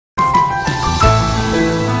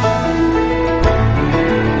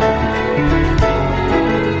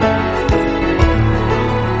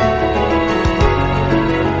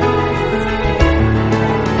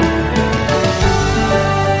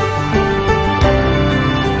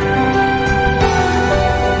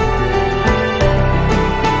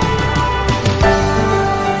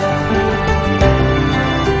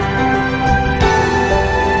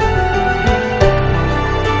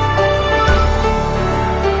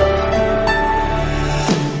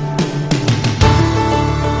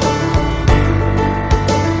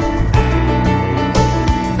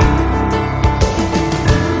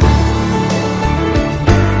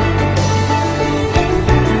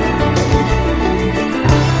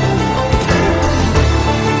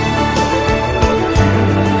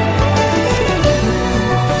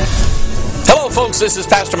This is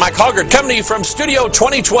Pastor Mike Hoggard coming to you from Studio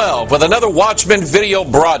 2012 with another Watchman video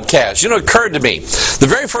broadcast. You know, it occurred to me, the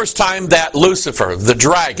very first time that Lucifer, the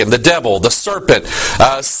dragon, the devil, the serpent,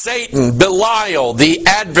 Satan, Belial, the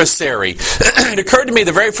adversary, it occurred to me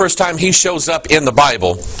the very first time he shows up in the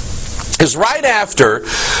Bible is right after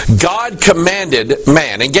God commanded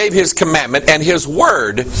man and gave his commandment and his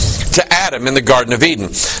word to Adam in the Garden of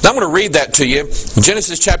Eden. Now I'm going to read that to you.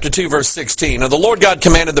 Genesis chapter 2 verse 16. And the Lord God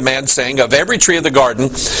commanded the man, saying, of every tree of the garden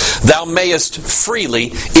thou mayest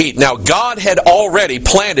freely eat. Now God had already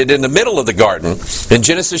planted in the middle of the garden, in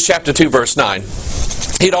Genesis chapter 2 verse 9,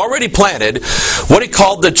 he'd already planted what he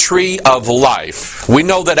called the tree of life. We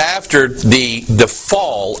know that after the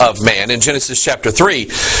fall of man in Genesis chapter 3,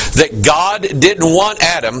 that God didn't want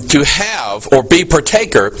Adam to have or be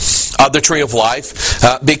partaker of the tree of life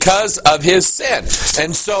because of his sin.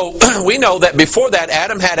 And so we know that before that,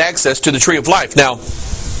 Adam had access to the tree of life. Now,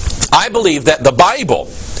 I believe that the Bible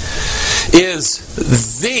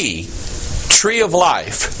is the tree of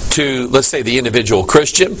life to, let's say, the individual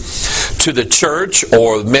Christian, to the church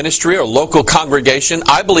or ministry or local congregation.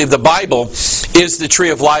 I believe the Bible is the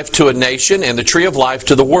tree of life to a nation and the tree of life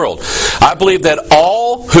to the world. I believe that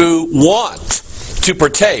all who want to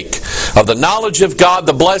partake of the knowledge of God,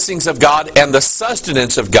 the blessings of God, and the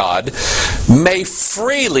sustenance of God may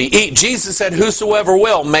freely eat. Jesus said, whosoever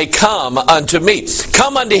will may come unto me.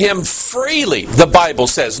 Come unto him freely, the Bible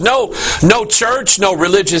says. No church, no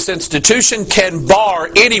religious institution can bar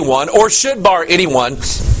anyone or should bar anyone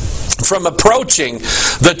from approaching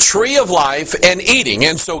the tree of life and eating.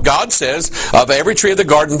 And so God says, of every tree of the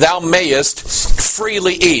garden thou mayest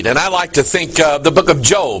freely eat. And I like to think of the book of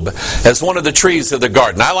Job as one of the trees of the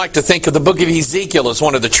garden. I like to think of the book of Ezekiel as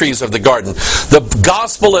one of the trees of the garden. The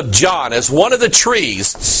Gospel of John as one of the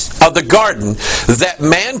trees of the garden that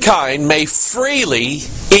mankind may freely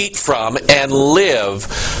eat from and live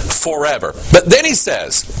forever. But then he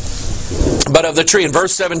says, but of the tree, in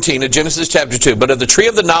verse 17 of Genesis chapter 2, but of the tree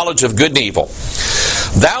of the knowledge of good and evil,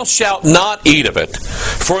 thou shalt not eat of it,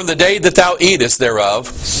 for in the day that thou eatest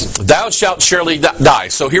thereof, thou shalt surely die.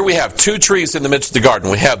 So here we have two trees in the midst of the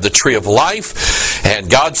garden. We have the tree of life, and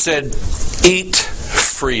God said, eat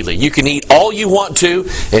freely. You can eat all you want to,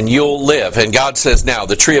 and you'll live. And God says, now,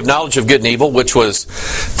 the tree of knowledge of good and evil, which was,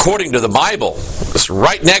 according to the Bible, was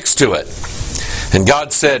right next to it. And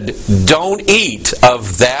God said, don't eat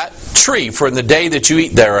of that tree, for in the day that you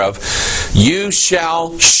eat thereof, you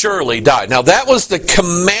shall surely die. Now that was the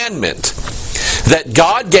commandment that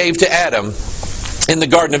God gave to Adam in the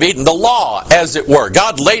Garden of Eden, the law, as it were.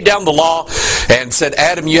 God laid down the law and said,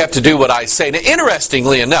 Adam, you have to do what I say. Now,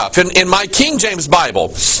 interestingly enough, in my King James Bible,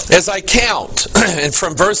 as I count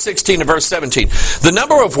from verse 16 to verse 17, the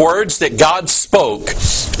number of words that God spoke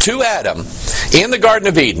to Adam in the Garden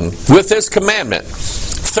of Eden with this commandment,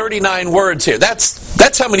 39 words here.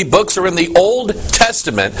 That's how many books are in the Old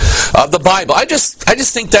Testament of the Bible. I just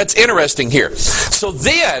think that's interesting here. So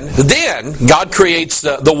then God creates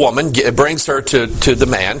the woman, brings her to the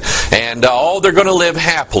man, and they're going to live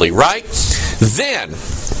happily, right? Then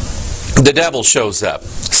the devil shows up.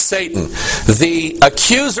 Satan, the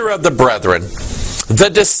accuser of the brethren, the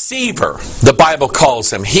deceiver, the Bible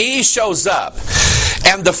calls him. He shows up,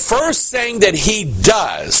 and the first thing that he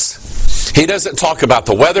does, he doesn't talk about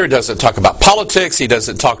the weather, doesn't talk about politics, he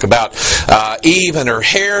doesn't talk about Eve and her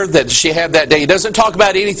hair that she had that day. He doesn't talk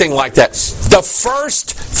about anything like that. The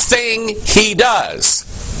first thing he does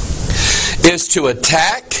is to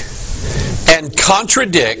attack and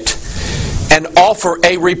contradict and offer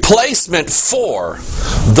a replacement for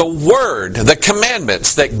the word, the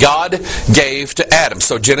commandments that God gave to Adam.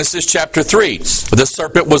 So Genesis chapter 3, the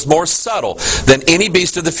serpent was more subtle than any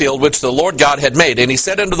beast of the field which the Lord God had made. And he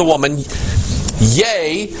said unto the woman,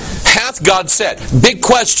 yea, hath God said? Big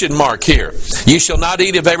question mark here. You shall not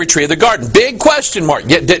eat of every tree of the garden. Big question mark.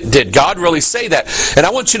 Did God really say that? And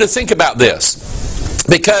I want you to think about this,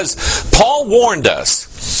 because Paul warned us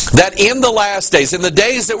that in the last days, in the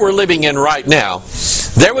days that we're living in right now,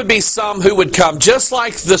 there would be some who would come just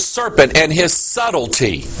like the serpent and his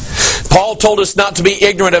subtlety. Paul told us not to be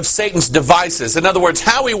ignorant of Satan's devices. In other words,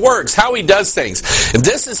 how he works, how he does things. And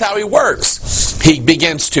this is how he works. He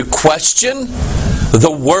begins to question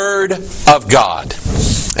the Word of God.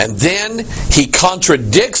 And then he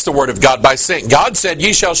contradicts the Word of God by saying, God said,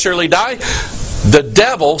 ye shall surely die. The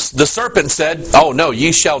devil, the serpent, said, oh no,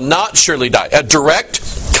 ye shall not surely die. A direct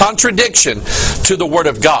contradiction to the Word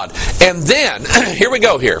of God. And then, here we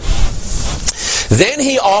go here. Then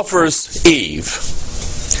he offers Eve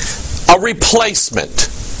a replacement.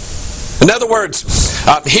 In other words,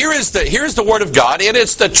 here is the Word of God, and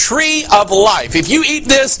it's the tree of life. If you eat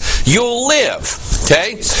this, you'll live.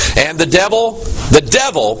 Okay? And the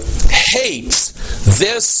devil hates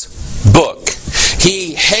this book.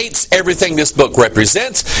 He hates everything this book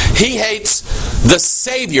represents. He hates the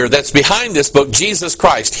Savior that's behind this book, Jesus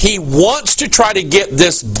Christ. He wants to try to get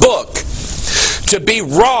this book to be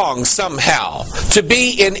wrong somehow, to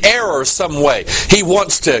be in error some way. He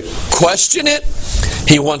wants to question it,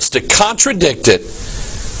 he wants to contradict it,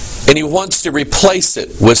 and he wants to replace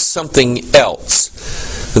it with something else.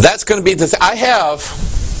 That's going to be the thing. I have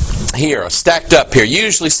here, stacked up here. You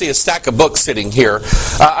usually see a stack of books sitting here.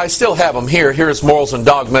 I still have them here. Here's Morals and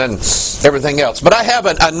Dogma and everything else. But I have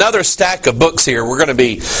another stack of books here we're going to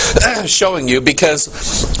be showing you, because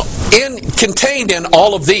contained in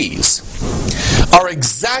all of these are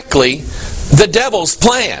exactly the devil's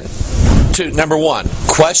plan to, number one,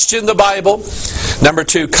 question the Bible, number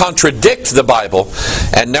two, contradict the Bible,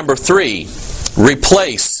 and number three,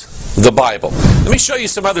 replace the Bible. Let me show you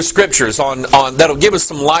some other scriptures on that'll give us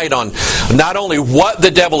some light on not only what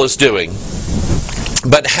the devil is doing,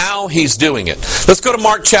 but how he's doing it. Let's go to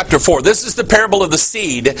Mark chapter 4. This is the parable of the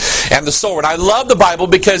seed and the sower. And I love the Bible,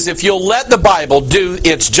 because if you'll let the Bible do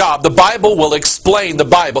its job, the Bible will explain the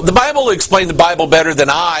Bible. The Bible will explain the Bible better than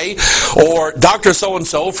I or Dr.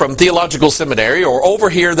 So-and-so from Theological Seminary or over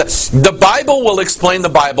here. The Bible will explain the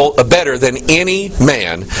Bible better than any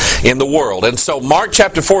man in the world. And so Mark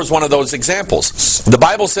chapter 4 is one of those examples. The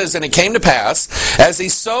Bible says, "And it came to pass, as he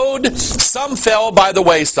sowed, some fell by the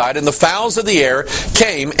wayside, and the fowls of the air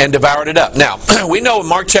came and devoured it up." Now, we know in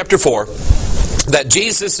Mark chapter 4 that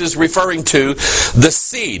Jesus is referring to the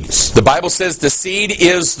seed. The Bible says the seed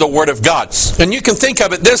is the Word of God. And you can think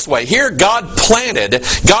of it this way. Here God planted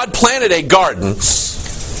a garden.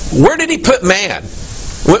 Where did he put man?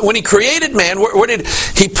 When he created man, where did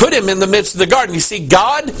he put him? In the midst of the garden. You see,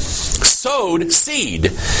 God sowed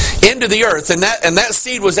seed into the earth, and that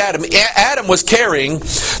seed was Adam. Adam was carrying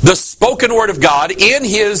the spoken word of God in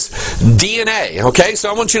his DNA. Okay,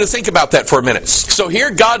 so I want you to think about that for a minute. So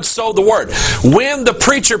here God sowed the word. When the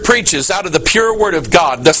preacher preaches out of the pure word of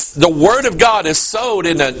God, the word of God is sowed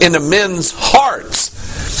into men's hearts.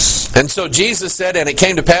 And so Jesus said, "And it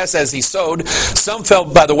came to pass, as he sowed, some fell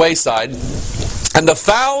by the wayside, and the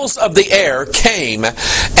fowls of the air came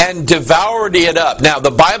and devoured it up." Now,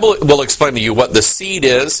 the Bible will explain to you what the seed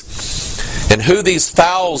is and who these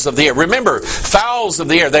fowls of the air. Remember, fowls of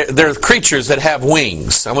the air, they're creatures that have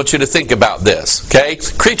wings. I want you to think about this, okay?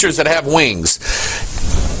 Creatures that have wings.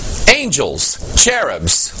 Angels,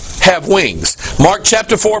 cherubs, have wings. Mark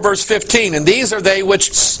chapter 4 verse 15, "And these are they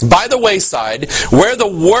which by the wayside, where the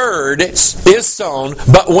word is sown,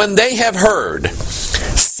 but when they have heard,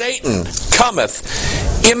 Satan cometh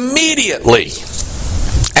immediately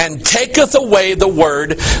and taketh away the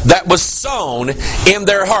word that was sown in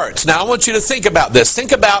their hearts." Now I want you to think about this.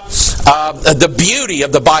 Think about the beauty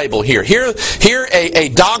of the Bible here. Here a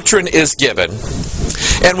doctrine is given.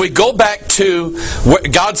 And we go back to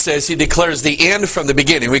what God says. He declares the end from the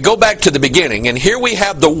beginning. We go back to the beginning, and here we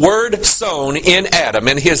have the word sown in Adam,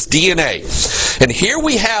 in his DNA. And here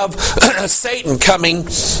we have Satan coming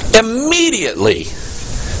immediately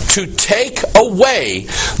to take away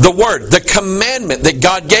the word, the commandment that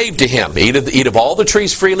God gave to him. Eat of all the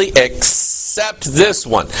trees freely except this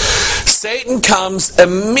one. Satan comes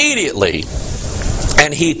immediately,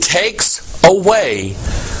 and he takes away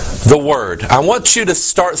the word. I want you to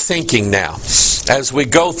start thinking now as we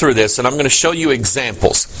go through this, and I'm going to show you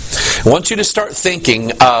examples. I want you to start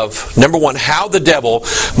thinking of, number one, how the devil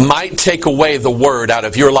might take away the word out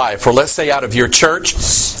of your life, or let's say out of your church,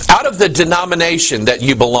 out of the denomination that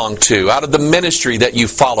you belong to, out of the ministry that you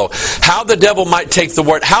follow. How the devil might take the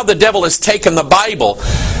word, how the devil has taken the Bible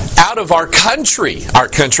out of our country. Our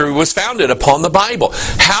country was founded upon the Bible.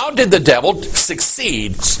 How did the devil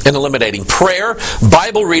succeed in eliminating prayer,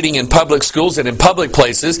 Bible reading in public schools and in public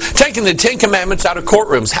places, taking the Ten Commandments out of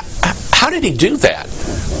courtrooms? How did he do that?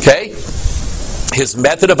 Okay? His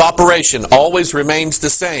method of operation always remains the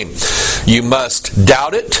same. You must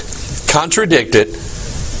doubt it, contradict it,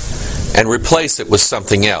 and replace it with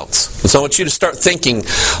something else. And so I want you to start thinking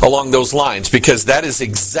along those lines, because that is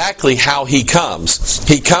exactly how he comes.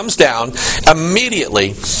 He comes down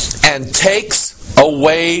immediately and takes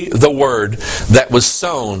away the word that was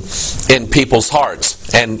sown in people's hearts.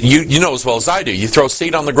 And you know as well as I do, you throw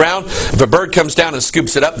seed on the ground, if a bird comes down and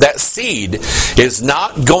scoops it up, that seed is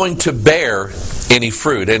not going to bear any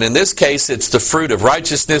fruit. And in this case, it's the fruit of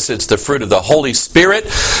righteousness. It's the fruit of the Holy Spirit,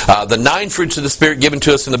 the 9 fruits of the Spirit given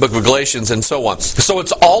to us in the book of Galatians, and so on. So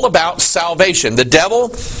it's all about salvation. The devil,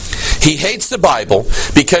 he hates the Bible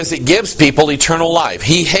because it gives people eternal life.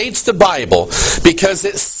 He hates the Bible because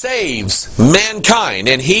it saves mankind,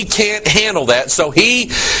 and he can't handle that. So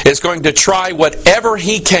he is going to try whatever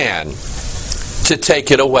he can to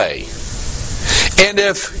take it away. And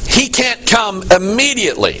if he can't come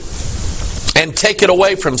immediately and take it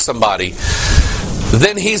away from somebody,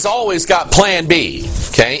 then he's always got plan B,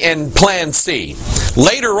 okay, and plan C.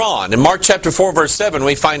 Later on, in Mark chapter 4, verse 7,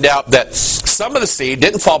 we find out that some of the seed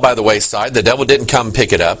didn't fall by the wayside. The devil didn't come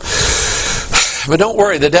pick it up. But don't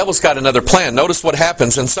worry, the devil's got another plan. Notice what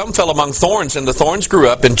happens. And some fell among thorns, and the thorns grew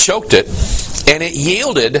up and choked it, and it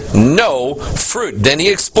yielded no fruit. Then he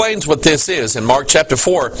explains what this is in Mark chapter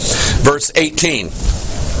 4, verse 18.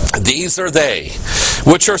 These are they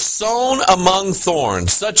which are sown among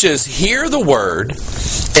thorns, such as hear the word.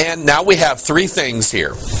 And now we have 3 things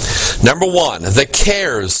here. Number 1, the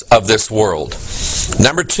cares of this world.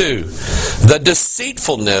 Number 2, the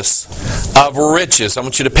deceitfulness of riches. I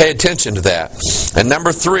want you to pay attention to that. And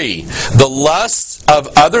number 3, the lusts of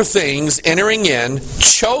other things entering in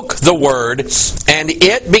choke the word, and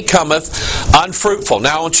it becometh unfruitful.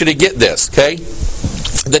 Now I want you to get this, okay?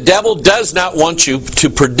 The devil does not want you to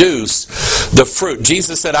produce the fruit.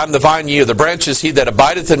 Jesus said, I'm the vine, ye are the branches. He that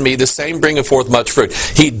abideth in me, the same bringeth forth much fruit.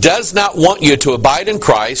 He does not want you to abide in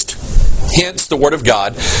Christ, hence the Word of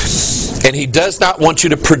God, and he does not want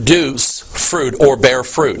you to produce fruit or bear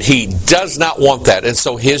fruit. He does not want that. And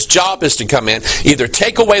so his job is to come in, either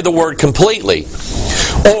take away the Word completely,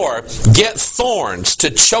 or get thorns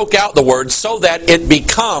to choke out the Word so that it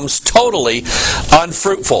becomes totally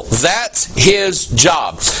unfruitful. That's his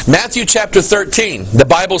job. Matthew chapter 13, the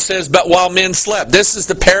Bible says, but while men slept, this is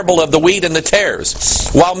the parable of the wheat and the tares.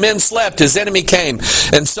 While men slept, his enemy came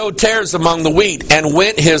and sowed tares among the wheat and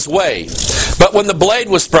went his way. But when the blade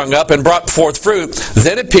was sprung up and brought forth fruit,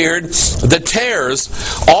 then appeared the tares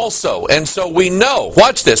also. And so we know,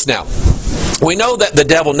 watch this now, we know that the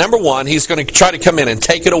devil, number 1, he's going to try to come in and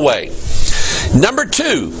take it away. Number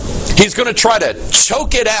 2, he's going to try to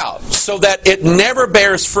choke it out so that it never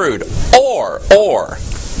bears fruit. Or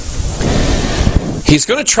he's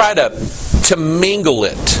going to try to mingle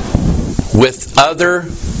it with other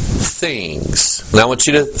things. And I want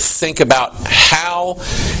you to think about how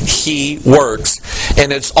he works.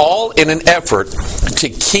 And it's all in an effort to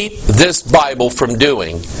keep this Bible from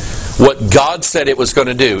doing what God said it was going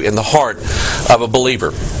to do in the heart of a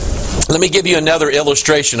believer. Let me give you another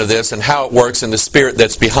illustration of this and how it works and the spirit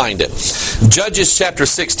that's behind it. Judges chapter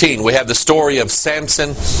 16, we have the story of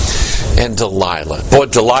Samson and Delilah. Boy,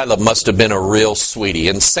 Delilah must have been a real sweetie.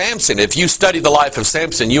 And Samson, if you study the life of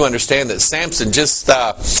Samson, you understand that Samson just,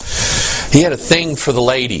 he had a thing for the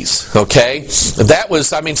ladies, okay?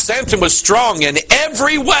 Samson was strong in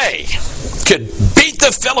every way, could beat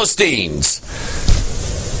the Philistines,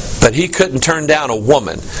 but he couldn't turn down a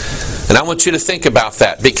woman. And I want you to think about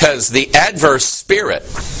that, because the adverse spirit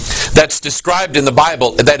that's described in the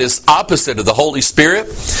Bible that is opposite of the Holy Spirit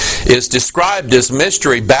is described as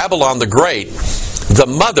Mystery Babylon the Great, the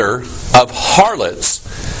mother of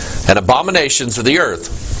harlots and abominations of the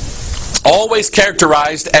earth. Always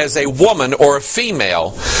characterized as a woman or a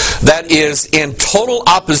female that is in total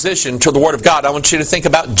opposition to the Word of God. I want you to think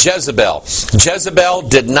about Jezebel. Jezebel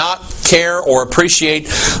did not care or appreciate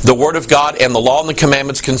the Word of God and the law and the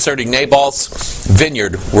commandments concerning Naboth's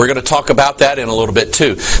vineyard. We're going to talk about that in a little bit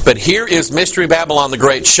too. But here is Mystery Babylon the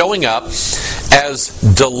Great showing up as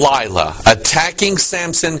Delilah, attacking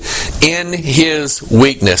Samson in his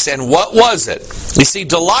weakness. And what was it? You see,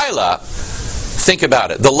 Delilah, think about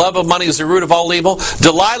it. The love of money is the root of all evil.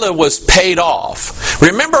 Delilah was paid off.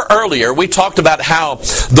 Remember earlier we talked about how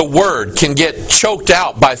the word can get choked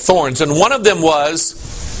out by thorns, and one of them was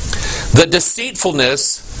the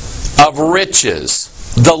deceitfulness of riches.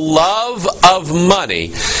 The love of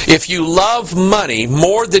money. If you love money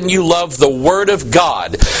more than you love the Word of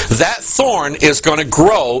God, that thorn is going to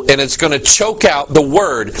grow and it's going to choke out the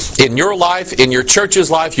Word in your life, in your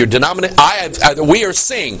church's life, your denomination. We are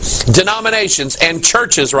seeing denominations and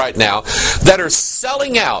churches right now that are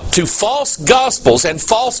selling out to false gospels and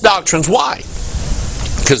false doctrines. Why?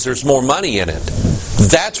 Because there's more money in it.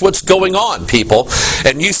 That's what's going on, people.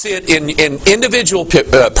 And you see it in individual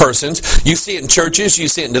persons. You see it in churches. You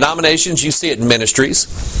see it in denominations. You see it in ministries.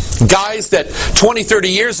 Guys that 20, 30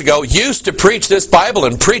 years ago used to preach this Bible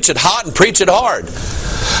and preach it hot and preach it hard.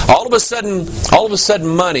 All of a sudden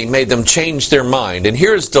money made them change their mind. And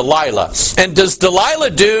here's Delilah. And does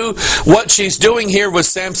Delilah do what she's doing here with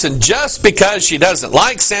Samson just because she doesn't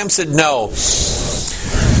like Samson? No.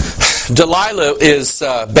 Delilah is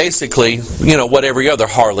basically, what every other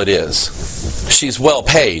harlot is. She's well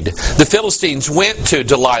paid. The Philistines went to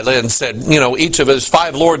Delilah and said, each of us,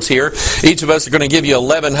 5 lords here, each of us are going to give you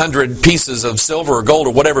 1,100 pieces of silver or gold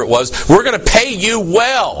or whatever it was. We're going to pay you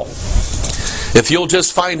well. If you'll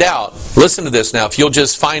just find out, listen to this now, if you'll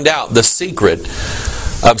just find out the secret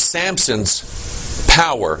of Samson's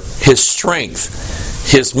power, his strength,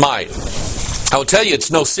 his might. I will tell you, it's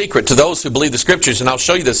no secret to those who believe the Scriptures, and I'll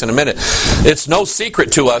show you this in a minute. It's no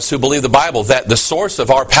secret to us who believe the Bible that the source of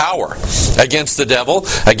our power against the devil,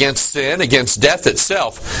 against sin, against death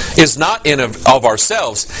itself, is not in of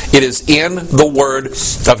ourselves. It is in the Word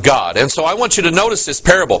of God. And so I want you to notice this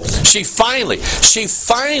parable. She finally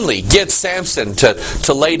gets Samson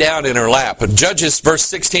to lay down in her lap. In Judges verse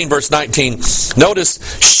 16, verse 19, notice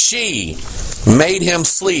she made him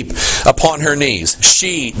sleep upon her knees.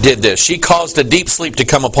 She did this. She caused a deep sleep to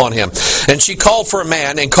come upon him. And she called for a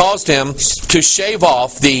man and caused him to shave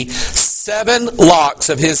off the 7 locks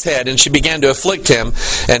of his head. And she began to afflict him,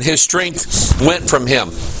 and his strength went from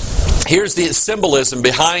him. Here's the symbolism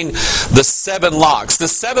behind the 7 locks. The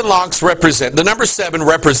 7 locks represent, the number 7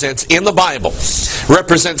 represents, in the Bible,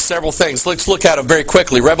 represents several things. Let's look at them very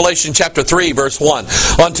quickly. Revelation chapter 3, verse 1.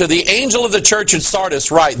 Unto the angel of the church at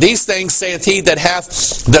Sardis write, These things saith he that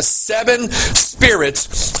hath the 7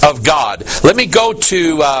 spirits of God. Let me go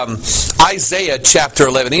to Isaiah chapter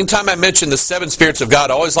 11. Anytime I mention the 7 spirits of God,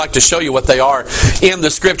 I always like to show you what they are in the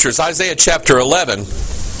Scriptures. Isaiah chapter 11.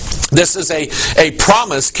 This is a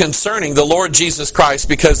promise concerning the Lord Jesus Christ,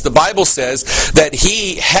 because the Bible says that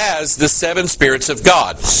He has the 7 spirits of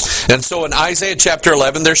God. And so in Isaiah chapter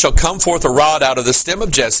 11, there shall come forth a rod out of the stem of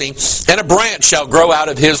Jesse, and a branch shall grow out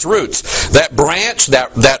of his roots. That branch,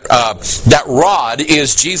 that rod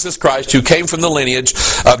is Jesus Christ, who came from the lineage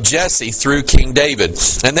of Jesse through King David.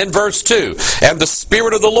 And then verse 2, and the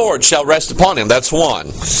Spirit of the Lord shall rest upon him. That's 1.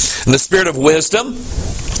 And the Spirit of wisdom,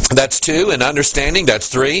 that's 2, and understanding, that's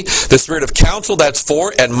 3. The Spirit of counsel, that's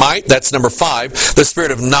 4, and might, that's number 5. The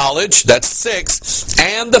Spirit of knowledge, that's 6,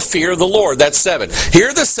 and the fear of the Lord, that's 7.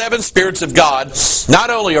 Here the 7 spirits of God not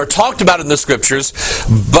only are talked about in the Scriptures,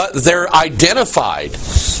 but they're identified.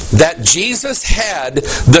 That Jesus had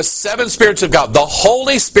the 7 spirits of God, the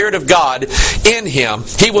Holy Spirit of God in him.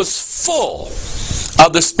 He was full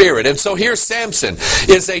of the Spirit. And so here Samson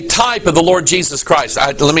is a type of the Lord Jesus Christ.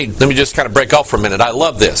 Let me just kind of break off for a minute. I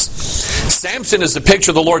love this. Samson is a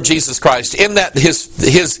picture of the Lord Jesus Christ in that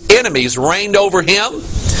his enemies reigned over him,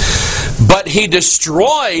 but he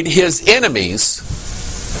destroyed his enemies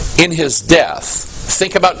in his death.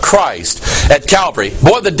 Think about Christ at Calvary.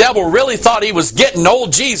 Boy, the devil really thought he was getting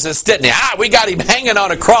old Jesus, didn't he? We got him hanging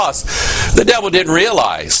on a cross. The devil didn't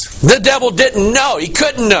realize. The devil didn't know. He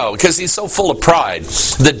couldn't know because he's so full of pride.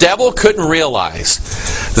 The devil couldn't realize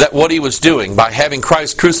that what he was doing by having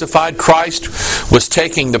Christ crucified, Christ was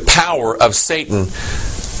taking the power of Satan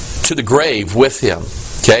to the grave with him.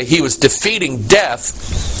 Okay? He was defeating death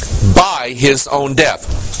by his own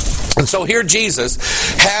death. And so here Jesus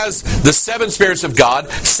has the 7 spirits of God.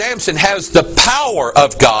 Samson has the power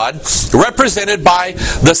of God represented by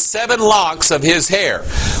the 7 locks of his hair.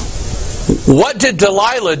 What did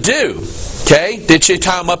Delilah do? Okay, did she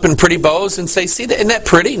tie him up in pretty bows and say, see, isn't that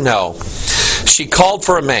pretty? No. She called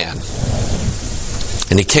for a man,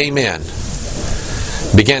 and he came in,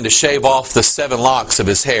 began to shave off the 7 locks of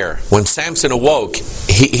his hair. When Samson awoke,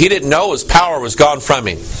 he didn't know his power was gone from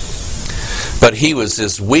him. But he was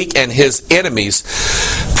as weak, and his enemies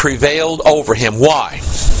prevailed over him. Why?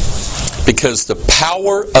 Because the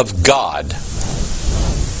power of God,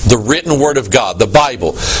 the written Word of God, the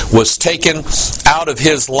Bible, was taken out of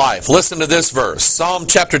his life. Listen to this verse. Psalm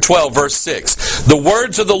chapter 12, verse 6. The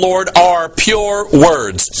words of the Lord are pure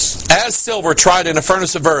words, as silver tried in a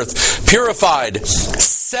furnace of earth, purified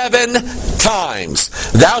 7 times.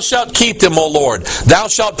 Thou shalt keep them, O Lord. Thou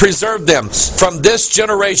shalt preserve them from this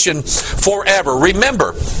generation forever.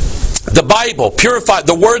 Remember, the Bible purified,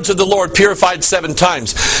 the words of the Lord purified 7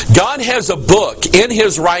 times. God has a book in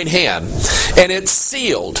His right hand, and it's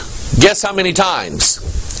sealed. Guess how many times?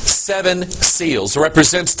 7 seals.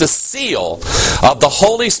 Represents the seal of the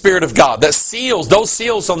Holy Spirit of God. That seals, those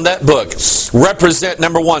seals on that book represent,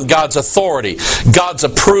 number 1, God's authority, God's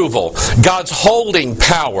approval, God's holding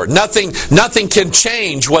power. Nothing can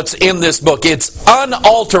change what's in this book. It's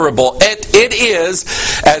unalterable. It is,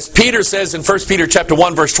 as Peter says in 1 Peter chapter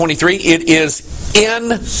 1, verse 23, it is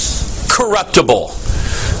incorruptible.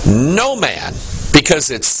 No man because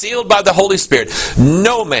it's sealed by the Holy Spirit.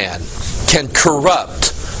 No man can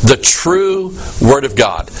corrupt the true Word of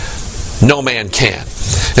God. No man can.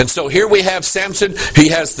 And so here we have Samson. He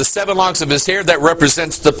has the 7 locks of his hair that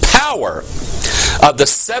represents the power of the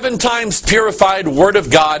 7 times purified Word of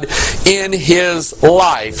God in his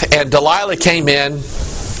life. And Delilah came in,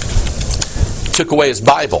 took away his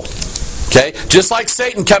Bible. Okay? Just like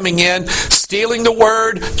Satan coming in, stealing the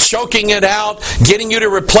Word, choking it out, getting you to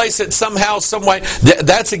replace it somehow, some way,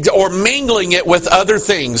 or mingling it with other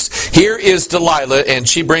things. Here is Delilah, and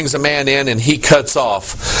she brings a man in, and he cuts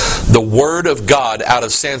off the Word of God out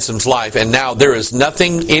of Samson's life. And now there is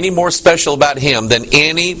nothing any more special about him than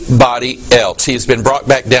anybody else. He has been brought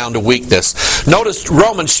back down to weakness. Notice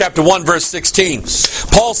Romans chapter 1, verse 16.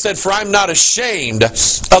 Paul said, "For I'm not ashamed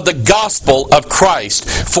of the gospel of Christ,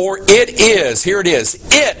 for it is," here it is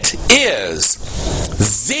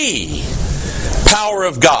the power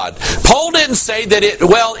of God. Paul didn't say that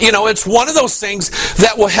it's one of those things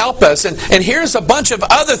that will help us. And here's a bunch of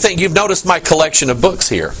other things. You've noticed my collection of books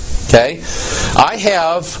here. Okay?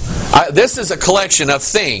 This is a collection of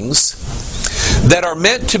things that are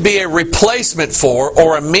meant to be a replacement for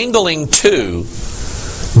or a mingling to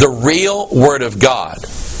the real Word of God.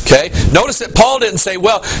 Okay? Notice that Paul didn't say,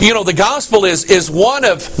 the gospel is one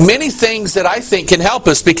of many things that I think can help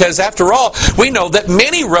us, because after all, we know that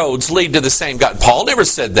many roads lead to the same God. Paul never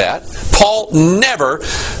said that. Paul never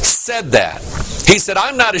said that. He said,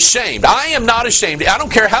 I'm not ashamed. I am not ashamed. I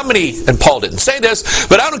don't care how many, and Paul didn't say this,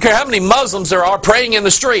 but I don't care how many Muslims there are praying in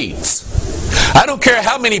the streets. I don't care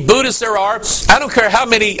how many Buddhists there are. I don't care how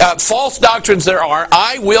many false doctrines there are.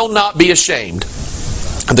 I will not be ashamed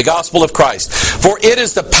of the gospel of Christ. For it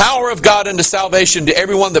is the power of God unto salvation to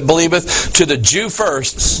everyone that believeth, to the Jew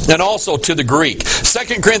first, and also to the Greek.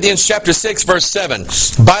 2 Corinthians chapter 6, verse 7.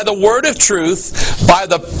 By the word of truth, by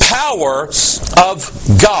the power of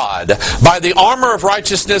God, by the armor of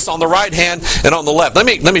righteousness on the right hand and on the left. Let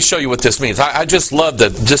me show you what this means. I just love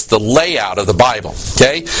the layout of the Bible.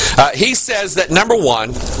 Okay, he says that number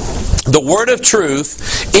one, the word of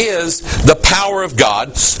truth is the power of God,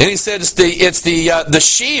 and he said it's the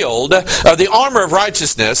shield, the armor of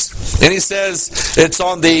righteousness, and he says it's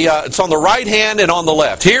on the right hand and on the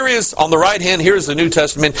left. Here is on the right hand. Here is the New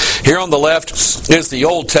Testament. Here on the left is the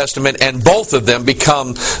Old Testament, and both of them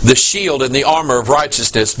become the shield and the armor of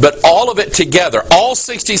righteousness. But all of it together, all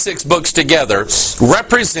 66 books together,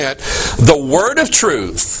 represent the word of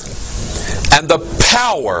truth and the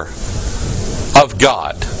power of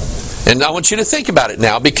God. And I want you to think about it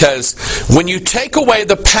now, because when you take away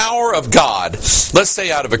the power of God, let's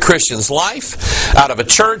say out of a Christian's life, out of a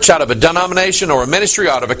church, out of a denomination or a ministry,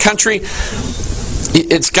 out of a country,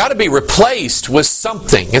 it's got to be replaced with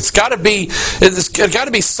something. It's got to be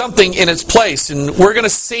something in its place. And we're going to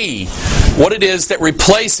see what it is that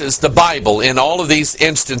replaces the Bible in all of these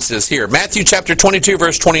instances here. Matthew chapter 22,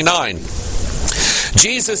 verse 29.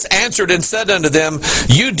 Jesus answered and said unto them,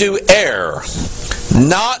 You do err,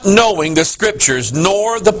 not knowing the Scriptures,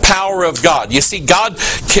 nor the power of God. You see, God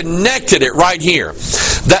connected it right here.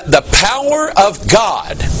 That the power of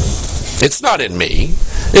God, it's not in me.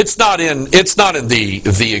 It's not in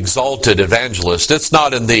the exalted evangelist. It's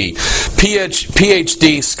not in the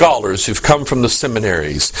PhD scholars who've come from the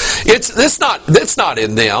seminaries. It's not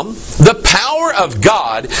in them. The power of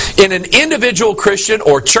God in an individual Christian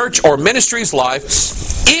or church or ministry's life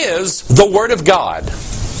is the Word of God.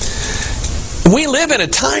 We live in a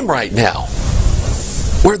time right now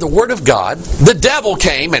where the Word of God, the devil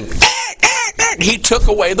came and he took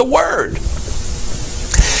away the Word.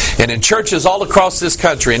 And in churches all across this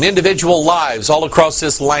country, in individual lives all across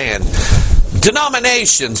this land,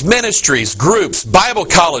 denominations, ministries, groups, Bible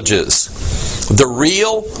colleges, the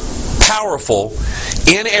real, powerful,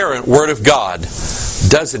 inerrant Word of God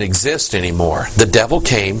doesn't exist anymore. The devil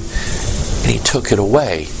came and he took it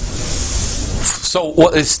away. So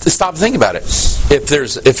stop and think about it. If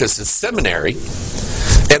it's a seminary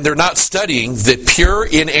and they're not studying the pure,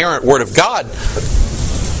 inerrant Word of God,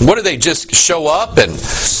 what do they just show up and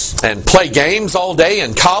play games all day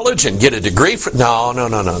in college and get a degree for? No.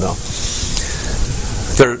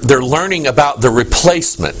 They're learning about the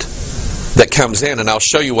replacement that comes in, and I'll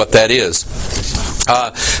show you what that is.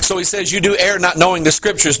 So he says, You do err, not knowing the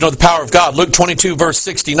Scriptures, nor the power of God. Luke 22, verse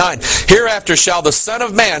 69. Hereafter shall the Son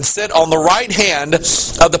of Man sit on the right hand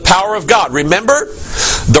of the power of God. Remember,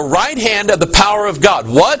 the right hand of the power of God.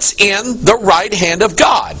 What's in the right hand of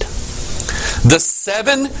God? The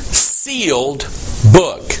 7 sealed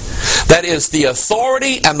book. that is the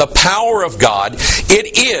authority and the power of God.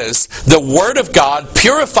 It is the Word of God,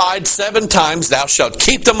 purified 7 times. Thou shalt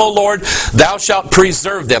keep them, O Lord. Thou shalt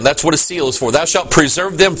preserve them. That's what a seal is for. Thou shalt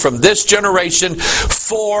preserve them from this generation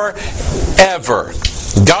forever.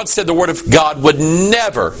 God said the Word of God would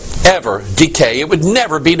never, ever decay. It would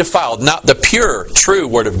never be defiled. Not the pure, true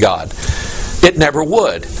Word of God. It never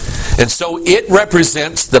would. And so it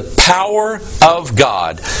represents the power of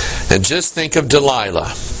God. And just think of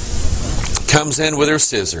Delilah. Comes in with her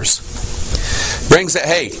scissors. Brings it,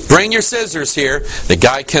 hey, bring your scissors here. The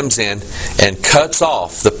guy comes in and cuts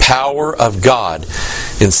off the power of God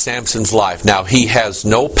in Samson's life. Now, he has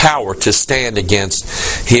no power to stand against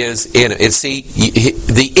his enemies. See,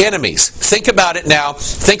 the enemies. Think about it now.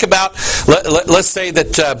 Think about, let's say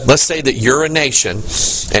that you're a nation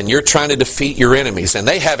and you're trying to defeat your enemies, and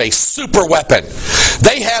they have a super weapon.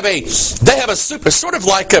 They have a super, sort of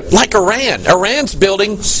like Iran. Iran's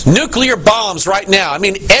building nuclear bombs right now. I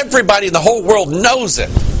mean, everybody in the whole world knows it.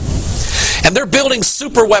 And they're building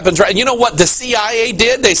super weapons, right? And you know what the CIA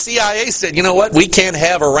did? The CIA said, you know what? We can't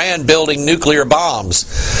have Iran building nuclear bombs.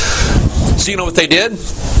 So you know what they did?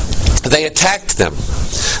 They attacked them.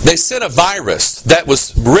 They sent a virus that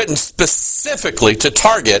was written specifically to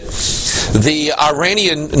target the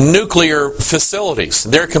Iranian nuclear facilities,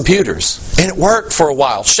 their computers. And it worked for a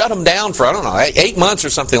while. Shut them down for, 8 months or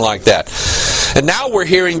something like that. And now we're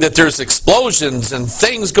hearing that there's explosions and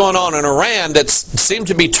things going on in Iran that seem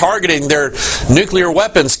to be targeting their nuclear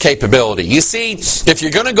weapons capability. You see, if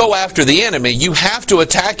you're going to go after the enemy, you have to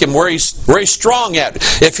attack him where he's strong at.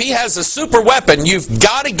 If he has a super weapon, you've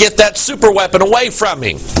got to get that super weapon away from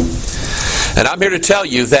him. And I'm here to tell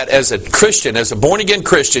you that as a Christian, as a born-again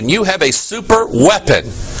Christian, you have a super weapon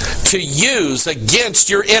to use against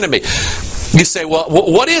your enemy. You say, well,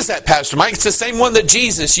 what is that, Pastor Mike? It's the same one that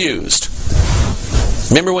Jesus used.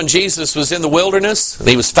 Remember when Jesus was in the wilderness and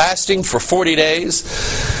he was fasting for 40 days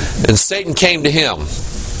and Satan came to him,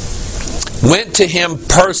 went to him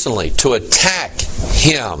personally to attack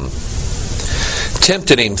him,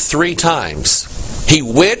 tempted him 3 times. He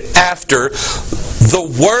went after the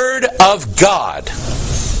Word of God.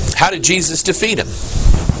 How did Jesus defeat him?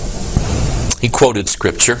 He quoted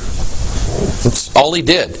Scripture. That's all he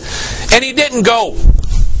did. And he didn't go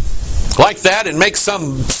like that and make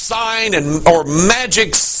some sign or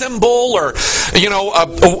magic symbol or,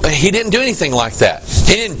 he didn't do anything like that.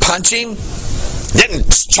 He didn't punch him, didn't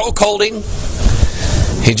chokehold him.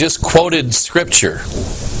 He just quoted Scripture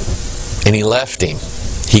and he left him.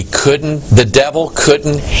 The devil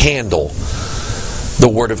couldn't handle the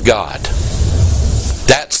Word of God.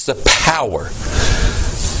 That's the power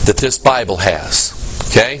that this Bible has.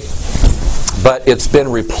 Okay? But it's been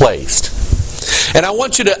replaced. And I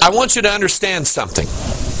want you to understand something.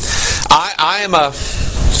 I'm a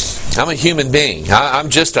human being. I'm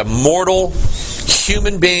just a mortal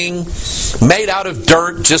human being made out of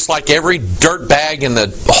dirt, just like every dirt bag in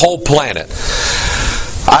the whole planet.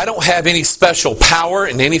 I don't have any special power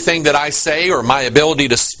in anything that I say or my ability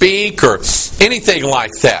to speak or anything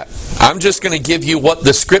like that. I'm just going to give you what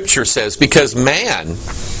the Scripture says, because man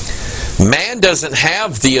doesn't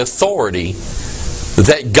have the authority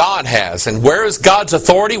that God has. And where is God's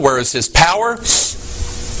authority? Where is His power?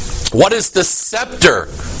 What is the scepter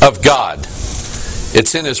of God?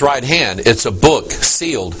 It's in His right hand. It's a book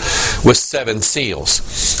sealed with 7 seals.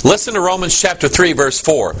 Listen to Romans chapter 3, verse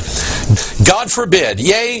 4. God forbid,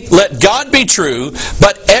 yea, let God be true,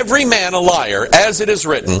 but every man a liar, as it is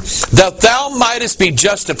written, that thou mightest be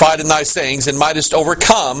justified in thy sayings, and mightest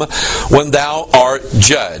overcome when thou art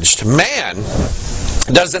judged. Man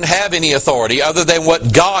doesn't have any authority other than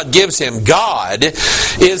what God gives him. God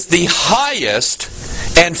is the highest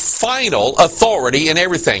and final authority in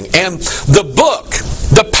everything. And the book,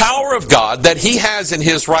 the power of God that He has in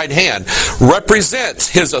His right hand, represents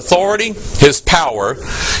His authority, His power,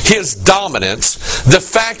 His dominance, the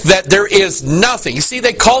fact that there is nothing. You see,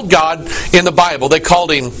 they called God in the Bible, they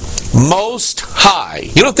called Him Most High.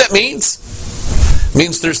 You know what that means? It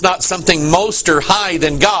means there's not something moster high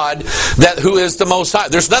than God, who is the Most High.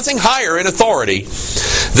 There's nothing higher in authority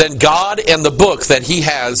than God and the book that He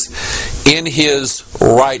has in His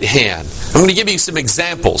right hand. I'm going to give you some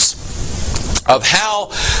examples of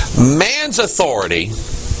how man's authority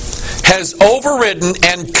has overridden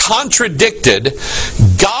and contradicted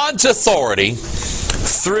God's authority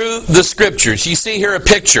through the Scriptures. You see here a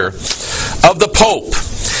picture of the Pope.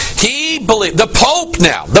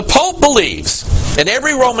 The Pope believes, and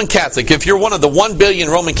every Roman Catholic, if you're one of the 1 billion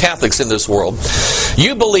Roman Catholics in this world,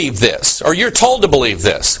 you believe this, or you're told to believe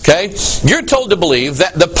this, okay? You're told to believe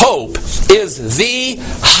that the Pope is the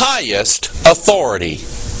highest authority.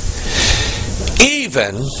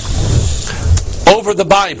 even over the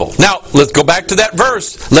Bible. Now, let's go back to that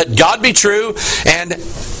verse. Let God be true, and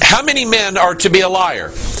how many men are to be a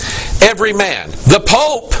liar? Every man. The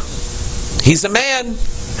Pope, he's a man.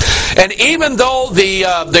 And even though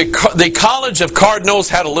the College of Cardinals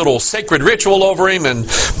had a little sacred ritual over him and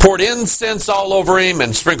poured incense all over him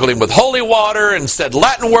and sprinkled him with holy water and said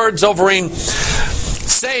Latin words over him,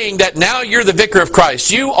 saying that now you're the vicar of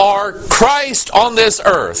Christ. You are Christ on this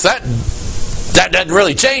earth. That doesn't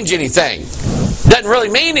really change anything. Doesn't really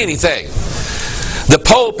mean anything. The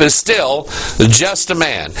Pope is still just a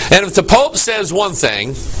man. And if the Pope says one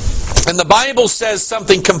thing, and the Bible says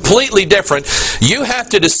something completely different, you have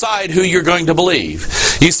to decide who you're going to believe.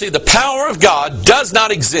 You see, the power of God does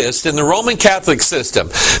not exist in the Roman Catholic system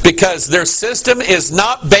because their system is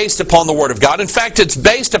not based upon the Word of God. In fact, it's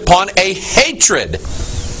based upon a hatred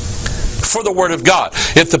for the Word of God.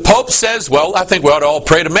 If the Pope says, well, I think we ought to all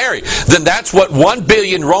pray to Mary, then that's what 1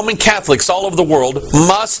 billion Roman Catholics all over the world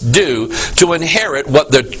must do to inherit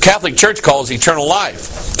what the Catholic Church calls eternal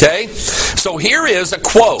life. Okay? So here is a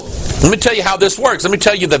quote. Let me tell you how this works. Let me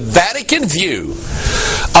tell you the Vatican view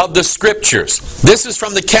of the Scriptures. This is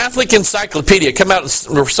from the Catholic Encyclopedia. It came out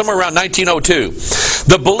somewhere around 1902.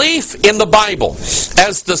 The belief in the Bible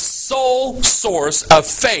as the sole source of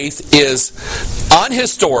faith is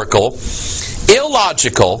unhistorical,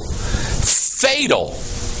 illogical, fatal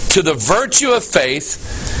to the virtue of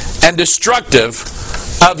faith, and destructive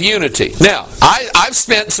of unity. Now, I've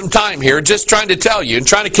spent some time here just trying to tell you and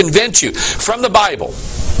trying to convince you from the Bible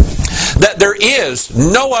that there is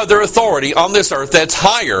no other authority on this earth that's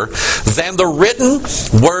higher than the written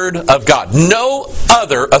Word of God. No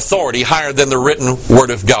other authority higher than the written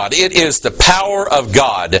Word of God. It is the power of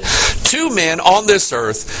God to men on this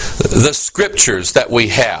earth, the Scriptures that we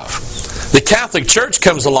have. The Catholic Church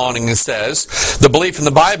comes along and says the belief in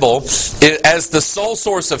the Bible as the sole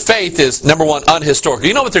source of faith is, number one, unhistorical.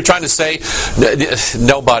 You know what they're trying to say?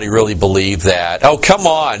 Nobody really believed that. Oh, come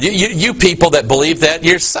on. You people that believe that,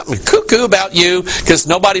 you're something cuckoo about you because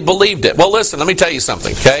nobody believed it. Well, listen, let me tell you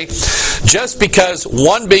something, okay? Just because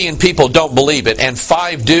 1 billion people don't believe it and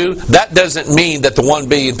 5 do, that doesn't mean that the 1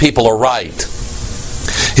 billion people are right.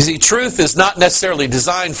 You see, truth is not necessarily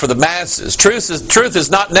designed for the masses. Truth is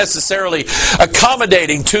not necessarily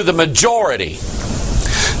accommodating to the majority.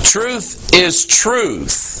 Truth is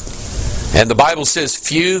truth. And the Bible says,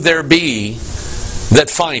 few there be that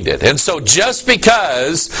find it. And so just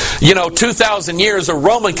because, 2,000 years of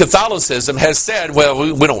Roman Catholicism has said, well,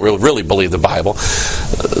 we don't really believe the Bible,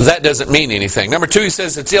 that doesn't mean anything. Number 2, he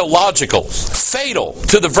says it's illogical, fatal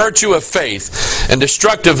to the virtue of faith, and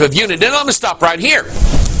destructive of unity. And I'm going to stop right here.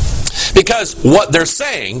 Because what they're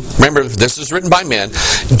saying, remember this is written by men,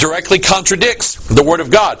 directly contradicts the Word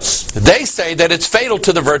of God. They say that it's fatal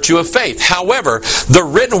to the virtue of faith. However, the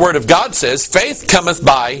written Word of God says, faith cometh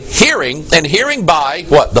by hearing, and hearing by,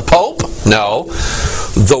 what, the Pope? No,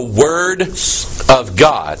 the Word of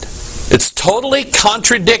God. It's totally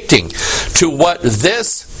contradicting to what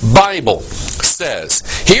this Bible says.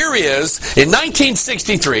 Here is, in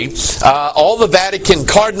 1963, all the Vatican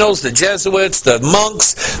cardinals, the Jesuits, the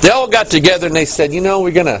monks, they all got together and they said,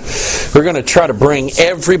 we're gonna try to bring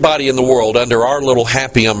everybody in the world under our little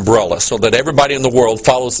happy umbrella so that everybody in the world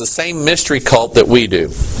follows the same mystery cult that we do.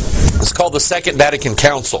 It's called the Second Vatican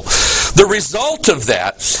Council. The result of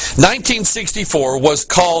that, 1964, was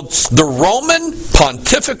called the Roman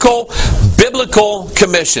Pontifical Biblical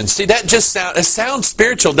Commission. See, that just sounds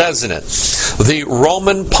spiritual, doesn't it? The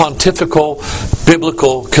Roman Pontifical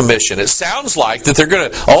Biblical Commission. It sounds like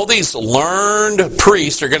that all these learned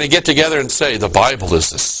priests are going to get together and say the Bible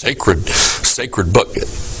is a sacred book.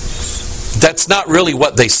 That's not really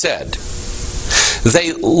what they said.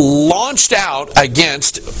 They launched out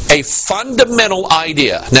against a fundamental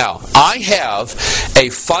idea. Now, I have a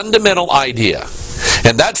fundamental idea,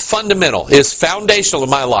 and that fundamental is foundational in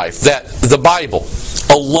my life, that the Bible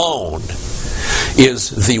alone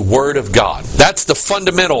is the Word of God. That's the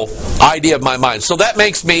fundamental idea of my mind. So that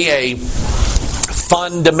makes me a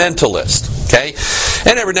fundamentalist, okay?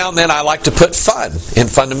 And every now and then I like to put fun in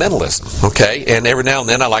fundamentalism, okay? And every now and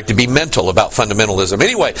then I like to be mental about fundamentalism.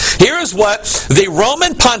 Anyway, here is what the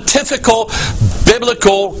Roman Pontifical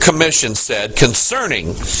Biblical Commission said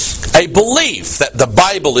concerning a belief that the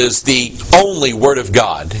Bible is the only Word of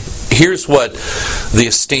God. Here's what the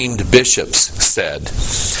esteemed bishops said.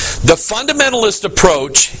 The fundamentalist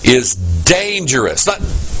approach is dangerous.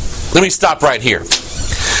 Let me stop right here.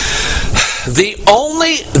 The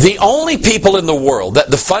only people in the world that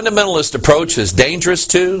the fundamentalist approach is dangerous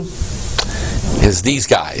to is these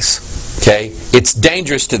guys. Okay? It's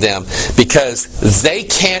dangerous to them because they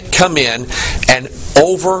can't come in and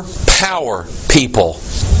overpower people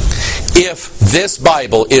if this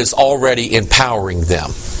Bible is already empowering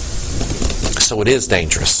them. So it is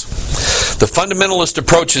dangerous. The fundamentalist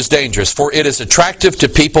approach is dangerous, for it is attractive to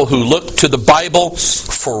people who look to the Bible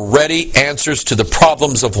for ready answers to the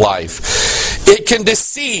problems of life. It can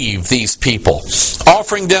deceive these people,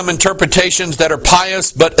 offering them interpretations that are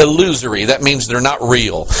pious but illusory. That means they're not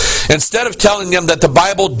real. Instead of telling them that the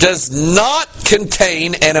Bible does not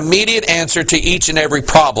contain an immediate answer to each and every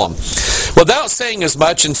problem. Without saying as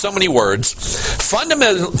much in so many words,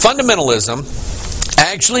 fundamentalism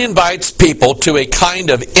actually invites people to a kind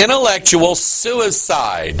of intellectual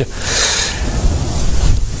suicide.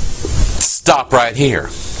 Stop right here.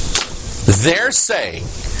 They're saying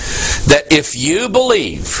that if you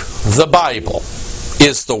believe the Bible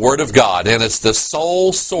is the Word of God and it's the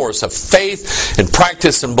sole source of faith and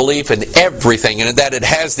practice and belief and everything, and that it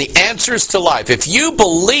has the answers to life, if you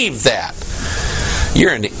believe that,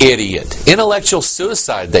 you're an idiot. Intellectual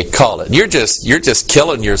suicide, they call it. You're just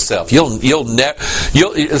killing yourself.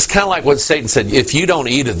 It's kind of like what Satan said. If you don't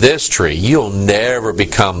eat of this tree, you'll never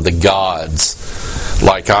become the gods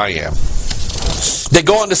like I am. They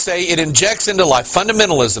go on to say it injects into life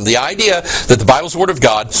fundamentalism, the idea that the Bible's the Word of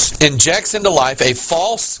God, injects into life a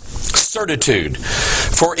false certitude,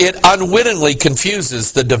 for it unwittingly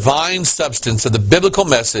confuses the divine substance of the biblical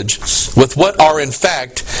message with what are in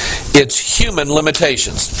fact its human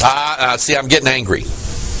limitations. See, I'm getting angry.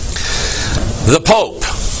 The Pope,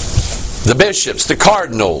 the bishops, the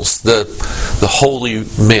cardinals, the holy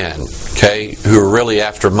men, okay, who are really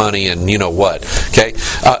after money and you know what, okay,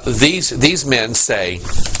 these men say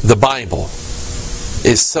the Bible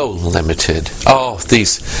is so limited. Oh,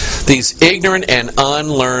 these ignorant and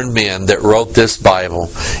unlearned men that wrote this Bible,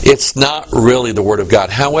 it's not really the Word of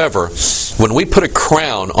God. However, when we put a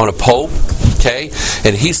crown on a pope, okay,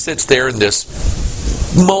 and he sits there in this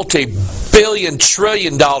multi-billion,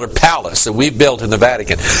 trillion-dollar palace that we've built in the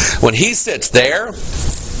Vatican, when he sits there,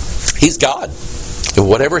 he's God. And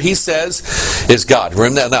whatever he says is God.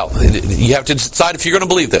 Remember that. Now, you have to decide if you're going to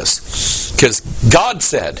believe this. Because God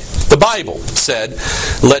said, the Bible said,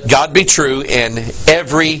 let God be true and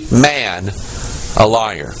every man a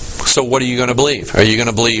liar. So what are you going to believe? Are you going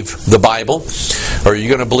to believe the Bible? Or are you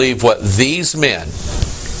going to believe what these men,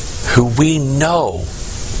 who we know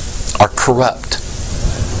are corrupt,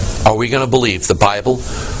 are we going to believe the Bible?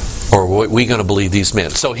 Or are we going to believe these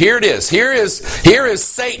men? So here it is. Here is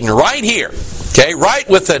Satan right here. Okay, right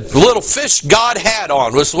with the little fish God hat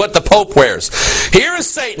on, which is what the Pope wears. Here is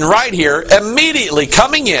Satan right here, immediately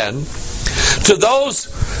coming in to those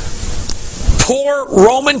poor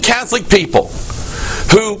Roman Catholic people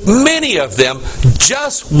who, many of them,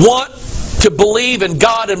 just want to believe in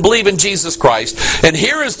God and believe in Jesus Christ. And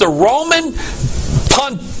here is the Roman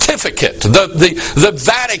pontificate, the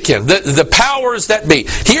Vatican, the powers that be.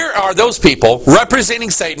 Here are those people representing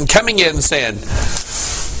Satan coming in and saying,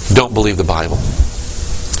 don't believe the Bible.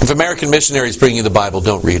 If American missionaries bring you the Bible,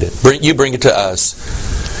 don't read it. You bring it to us,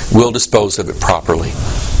 we'll dispose of it properly.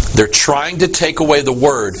 They're trying to take away the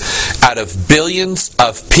Word out of billions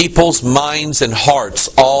of people's minds and hearts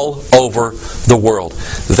all over the world.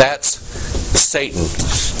 That's Satan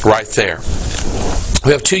right there.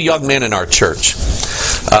 We have two young men in our church,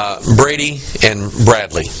 Brady and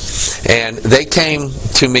Bradley. And they came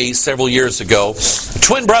to me several years ago.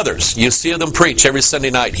 Twin brothers. You see them preach every Sunday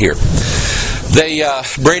night here.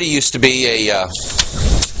 Brady used to be a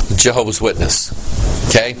Jehovah's Witness.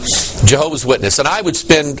 Okay? Jehovah's Witness. And I would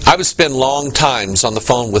spend long times on the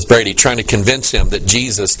phone with Brady trying to convince him that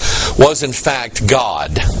Jesus was in fact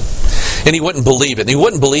God. And he wouldn't believe it. And he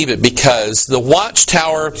wouldn't believe it because the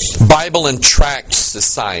Watchtower Bible and Tract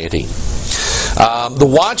Society,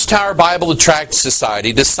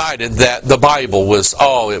 decided that the Bible was,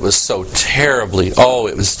 it was so terribly,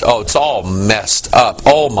 it's all messed up.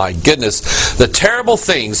 Oh my goodness, the terrible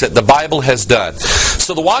things that the Bible has done.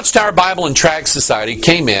 So the Watchtower Bible and Tract Society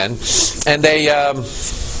came in and they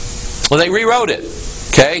rewrote it.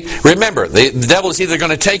 Okay? Remember, the devil is either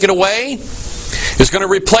going to take it away, is going to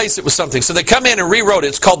replace it with something. So they come in and rewrote it.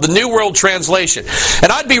 It's called the New World Translation. And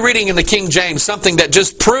I'd be reading in the King James something that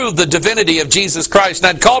just proved the divinity of Jesus Christ.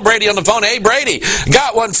 And I'd call Brady on the phone, hey Brady,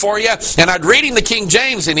 got one for you. And I'd read him the King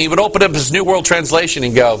James and he would open up his New World Translation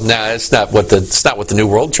and go, no, it's not what the New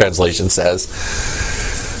World Translation says.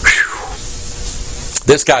 Whew.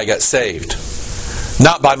 This guy got saved.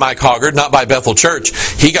 Not by Mike Hoggard, not by Bethel Church.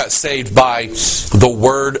 He got saved by the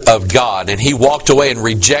Word of God. And he walked away and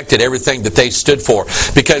rejected everything that they stood for.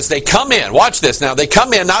 Because they come in, watch this now, they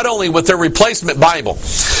come in not only with their replacement Bible,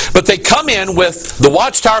 but they come in with the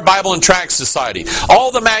Watchtower Bible and Tract Society,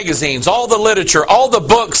 all the magazines, all the literature, all the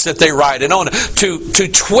books that they write, and on to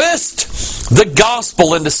twist the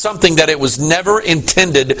gospel into something that it was never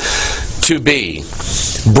intended to be.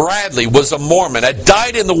 Bradley was a Mormon, a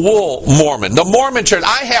dyed-in-the-wool Mormon. The Mormon Church,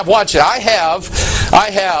 I have, watch it, I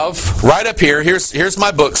have, right up here, here's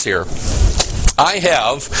my books here. I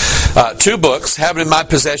have 2 books, have it in my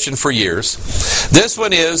possession for years. This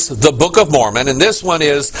one is the Book of Mormon, and this one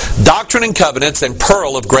is Doctrine and Covenants and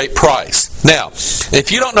Pearl of Great Price. Now,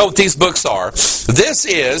 if you don't know what these books are, this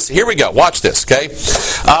is, here we go, watch this, okay?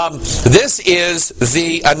 This is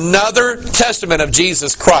another testament of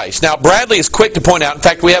Jesus Christ. Now, Bradley is quick to point out, in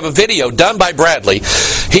fact, we have a video done by Bradley.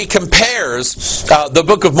 He compares the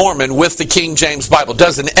Book of Mormon with the King James Bible,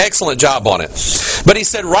 does an excellent job on it. But he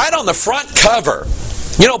said right on the front cover,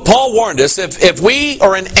 you know, Paul warned us, if we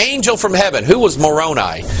or an angel from heaven, who was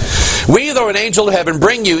Moroni, we or an angel of heaven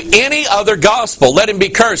bring you any other gospel, let him be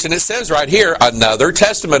cursed. And it says right here, another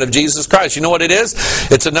testament of Jesus Christ. You know what it is?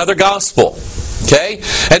 It's another gospel. Okay?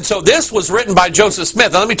 And so this was written by Joseph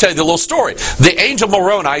Smith. Now let me tell you the little story. The angel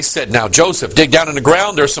Moroni said, now Joseph, dig down in the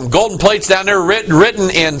ground. There's some golden plates down there written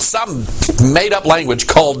in some made-up language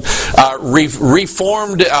called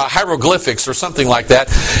Reformed hieroglyphics or something like that.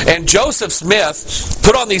 And Joseph Smith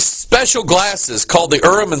put on these special glasses called the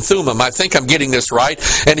Urim and Thummim. I think I'm getting this right.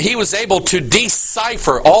 And he was able to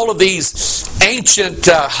decipher all of these ancient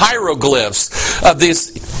hieroglyphs of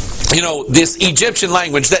this Egyptian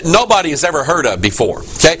language that nobody has ever heard of before.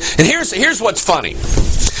 Okay? And here's what's funny.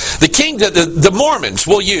 The Mormons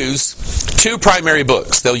will use 2 primary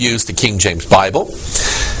books. They'll use the King James Bible,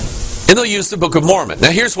 and they'll use the Book of Mormon.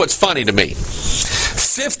 Now here's what's funny to me.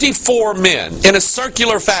 54 men, in a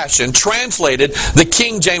circular fashion, translated the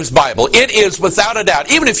King James Bible. It is, without a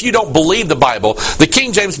doubt, even if you don't believe the Bible, the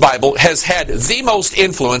King James Bible has had the most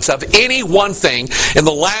influence of any one thing in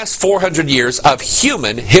the last 400 years of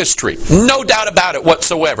human history. No doubt about it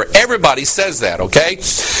whatsoever. Everybody says that, okay?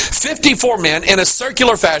 54 men in a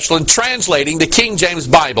circular fashion translating the King James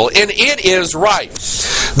Bible, and it is right.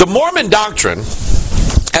 The Mormon doctrine,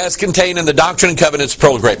 as contained in the Doctrine and Covenants,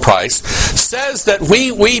 Pearl of Great Price, says that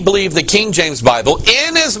we believe the King James Bible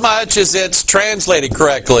inasmuch as it's translated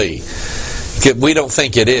correctly. We don't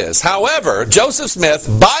think it is. However, Joseph Smith,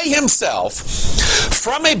 by himself,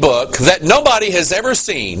 from a book that nobody has ever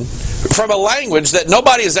seen, from a language that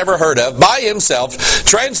nobody has ever heard of, by himself,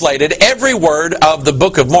 translated every word of the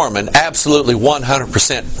Book of Mormon absolutely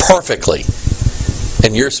 100% perfectly.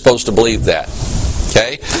 And you're supposed to believe that.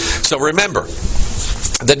 Okay? So remember,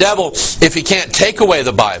 the devil, if he can't take away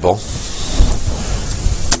the Bible,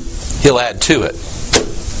 he'll add to it.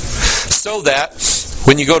 So that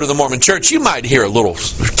when you go to the Mormon church, you might hear a little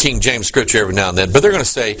King James scripture every now and then, but they're going to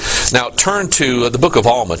say, now turn to the book of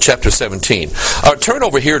Alma, chapter 17. Turn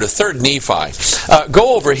over here to 3rd Nephi.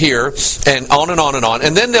 Go over here, and on and on and on.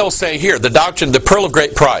 And then they'll say here, the doctrine, the Pearl of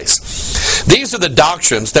Great Price. These are the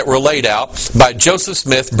doctrines that were laid out by Joseph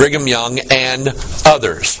Smith, Brigham Young, and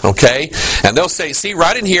others. Okay? And they'll say, see,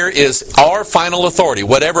 right in here is our final authority.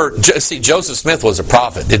 See, Joseph Smith was a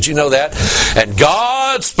prophet. Did you know that? And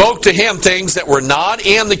God spoke to him things that were not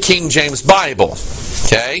in the King James Bible.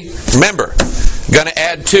 Okay? Remember, going to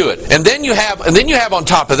add to it. And then you have on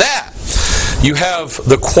top of that, you have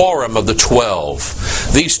the quorum of the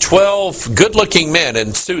 12. These 12 good-looking men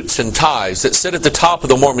in suits and ties that sit at the top of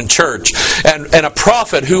the Mormon church, and a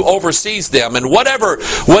prophet who oversees them, and whatever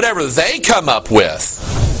they come up with,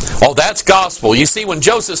 oh, that's gospel. You see, when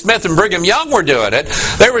Joseph Smith and Brigham Young were doing it,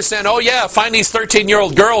 they were saying, oh yeah, find these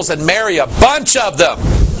 13-year-old girls and marry a bunch of them.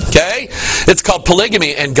 Okay? It's called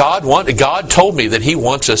polygamy, and God told me that He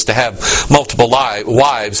wants us to have multiple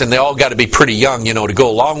wives, and they all got to be pretty young, to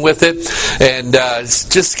go along with it. And it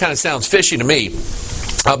just kind of sounds fishy to me.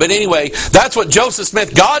 But anyway, that's what Joseph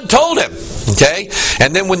Smith, God told him. Okay?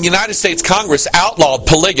 And then when the United States Congress outlawed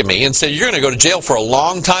polygamy and said, you're going to go to jail for a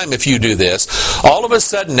long time if you do this, all of a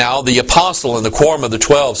sudden now the apostle in the quorum of the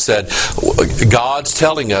 12 said, God's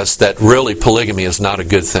telling us that really polygamy is not a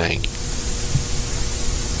good thing.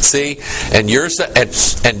 See, and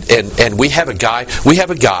we have a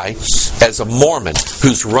guy as a Mormon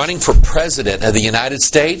who's running for president of the United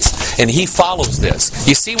States, and he follows this.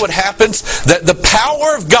 You see what happens? That the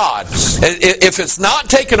power of God, if it's not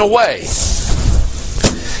taken away,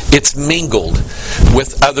 It's mingled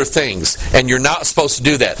with other things, and you're not supposed to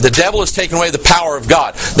do that. The devil has taken away the power of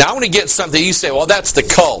God. Now, I want to get something. You say, well, that's the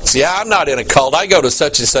cults. Yeah, I'm not in a cult. I go to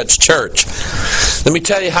such and such church. Let me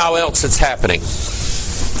tell you how else it's happening.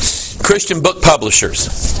 Christian book publishers.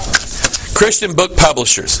 Christian book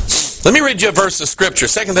publishers. Let me read you a verse of Scripture.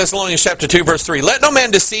 2 Thessalonians chapter 2, verse 3. Let no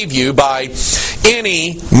man deceive you by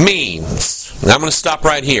any means. And I'm going to stop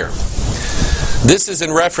right here. This is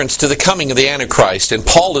in reference to the coming of the Antichrist, and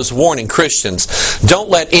Paul is warning Christians, don't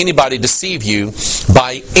let anybody deceive you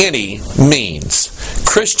by any means.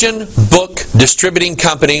 Christian book distributing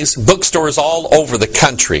companies, bookstores all over the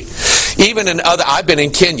country. Even in other, I've been in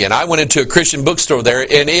Kenya, and I went into a Christian bookstore there,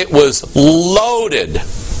 and it was loaded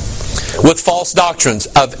with false doctrines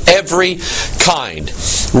of every kind.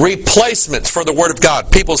 Replacements for the Word of God.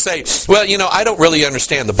 People say, well, I don't really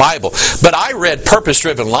understand the Bible, but I read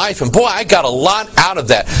Purpose-Driven Life, and boy, I got a lot out of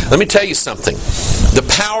that. Let me tell you something. The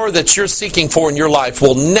power that you're seeking for in your life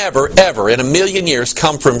will never, ever, in a million years,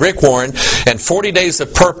 come from Rick Warren and 40 Days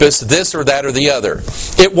of Purpose, this or that or the other.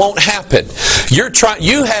 It won't happen. You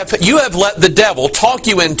have let the devil talk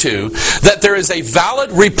you into that there is a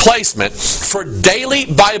valid replacement for daily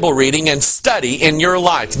Bible reading and study in your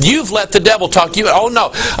life. You've let the devil talk you. Oh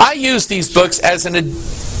no, I use these books as an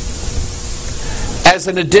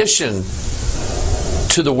addition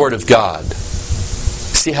to the Word of God.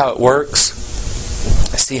 See how it works?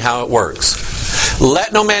 See how it works.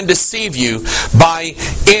 Let no man deceive you by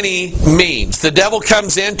any means. The devil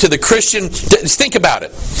comes into the Christian. Think about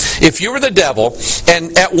it. If you were the devil,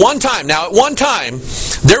 and at one time,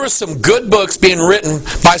 there were some good books being written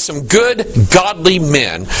by some good, godly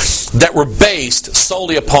men that were based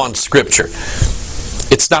solely upon Scripture.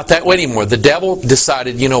 It's not that way anymore. The devil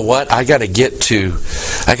decided, you know what? I got to get to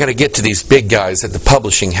these big guys at the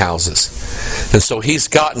publishing houses. And so he's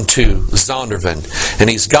gotten to Zondervan, and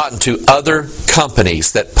he's gotten to other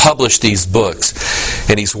companies that publish these books.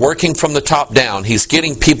 And he's working from the top down. He's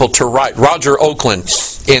getting people to write. Roger Oakland,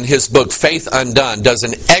 in his book Faith Undone, does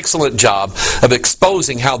an excellent job of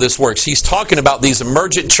exposing how this works. He's talking about these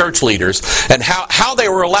emergent church leaders and how they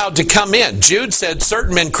were allowed to come in. Jude said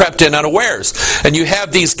certain men crept in unawares. And you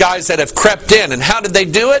have these guys that have crept in. And how did they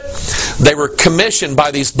do it? They were commissioned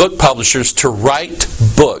by these book publishers to write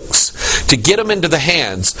books, to get them into the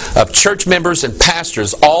hands of church members and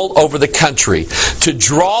pastors all over the country, to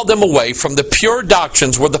draw them away from the pure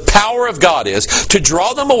doctrines where the power of God is, to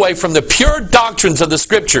draw them away from the pure doctrines of the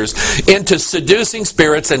Scriptures into seducing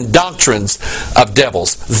spirits and doctrines of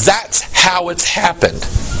devils. That's how it's happened.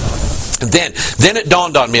 Then it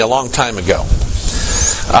dawned on me a long time ago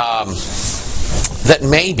that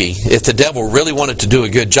maybe if the devil really wanted to do a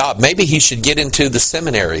good job, maybe he should get into the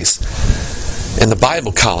seminaries and the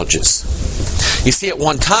Bible colleges. You see, at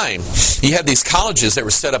one time, you had these colleges that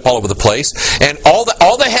were set up all over the place, and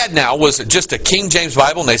all they had now was just a King James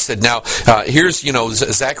Bible, and they said, now, here's,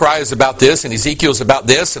 Zechariah is about this, and Ezekiel's about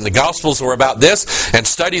this, and the Gospels were about this, and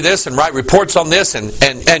study this, and write reports on this,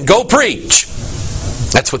 and go preach.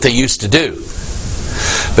 That's what they used to do.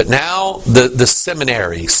 But now, the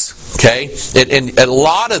seminaries... Okay, and a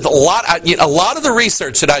lot of the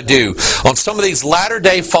research that I do on some of these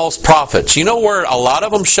latter-day false prophets, you know where a lot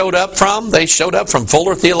of them showed up from? They showed up from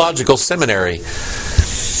Fuller Theological Seminary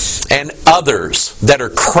and others that are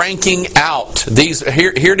cranking out these.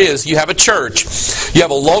 Here it is. You have a church, you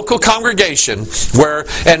have a local congregation where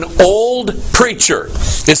an old preacher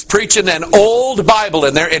is preaching an old Bible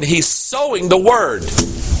in there, and he's sowing the Word.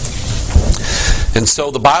 And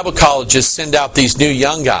so the Bible colleges send out these new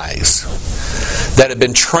young guys that have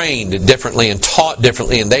been trained differently and taught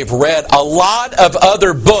differently, and they've read a lot of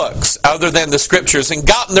other books other than the Scriptures and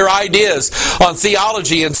gotten their ideas on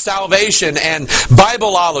theology and salvation and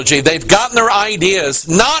Bibleology. They've gotten their ideas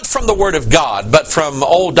not from the Word of God, but from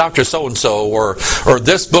old Dr. So-and-so or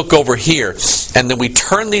this book over here. And then we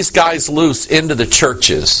turn these guys loose into the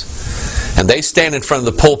churches, and they stand in front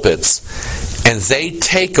of the pulpits, and they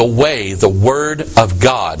take away the Word of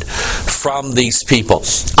God from these people.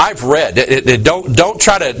 I've read. Don't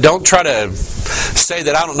try to say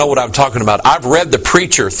that I don't know what I'm talking about. I've read the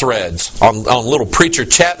preacher threads on little preacher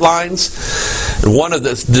chat lines. One of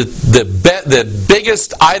the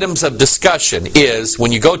biggest items of discussion is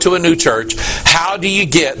when you go to a new church, how do you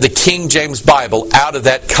get the King James Bible out of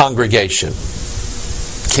that congregation?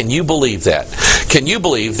 Can you believe that? Can you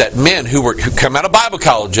believe that men who come out of Bible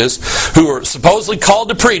colleges, who are supposedly called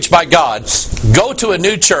to preach by God, go to a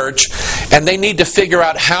new church and they need to figure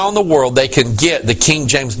out how in the world they can get the King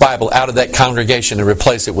James Bible out of that congregation and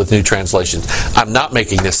replace it with new translations? I'm not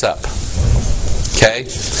making this up. Okay?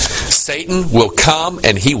 Satan will come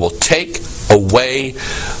and he will take away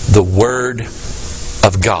the Word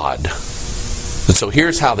of God. And so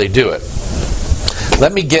here's how they do it.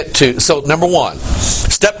 Let me get to, so number one,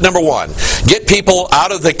 step number one, get people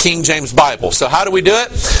out of the King James Bible. So how do we do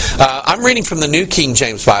it? I'm reading from the New King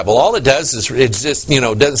James Bible. All it does is, it's just,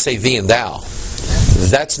 doesn't say thee and thou.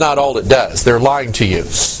 That's not all it does. They're lying to you.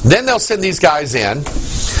 Then they'll send these guys in. And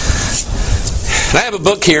I have a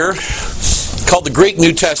book here called the Greek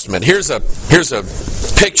New Testament. Here's a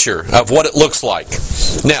picture of what it looks like.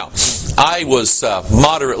 Now, I was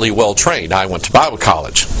moderately well trained. I went to Bible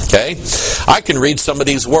college. Okay, I can read some of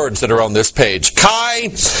these words that are on this page. Kai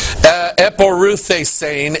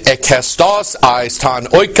eporuthesein ekestos eistan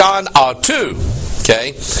oikan atu.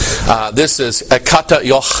 Okay, this is ekata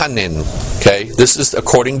Yohanin. Okay, this is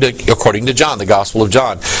according to John, the Gospel of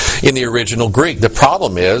John, in the original Greek. The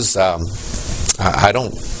problem is, I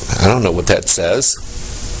don't know what that says,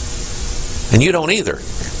 and you don't either.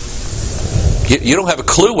 You don't have a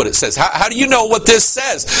clue what it says. How do you know what this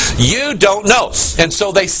says? You don't know. And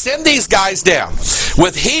so they send these guys down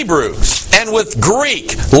with Hebrew and with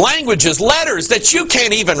Greek languages, letters that you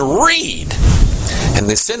can't even read. And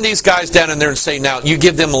they send these guys down in there and say, now, you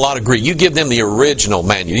give them a lot of Greek. You give them the original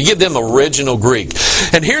manual. You give them original Greek.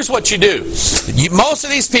 And here's what you do. Most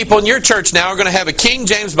of these people in your church now are going to have a King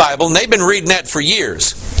James Bible, and they've been reading that for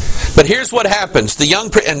years. But here's what happens.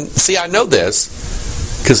 And see, I know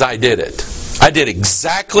this because I did it. I did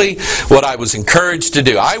exactly what I was encouraged to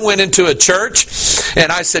do. I went into a church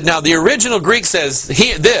and I said, now the original Greek says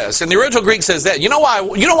this, and the original Greek says that. You know why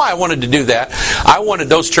I wanted to do that? I wanted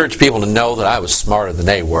those church people to know that I was smarter than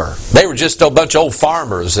they were. They were just a bunch of old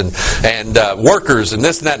farmers and workers and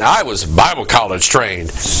this and that, and I was Bible college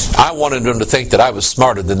trained. I wanted them to think that I was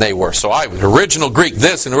smarter than they were. So I was original Greek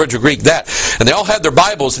this and original Greek that. And they all had their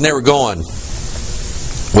Bibles and they were going,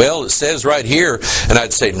 well, it says right here, and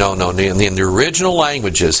I'd say, no, in the original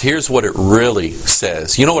languages, here's what it really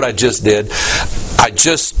says. You know what I just did? I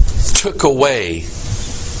just took away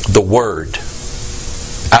the Word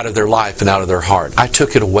out of their life and out of their heart. I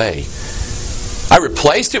took it away. I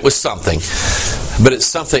replaced it with something, but it's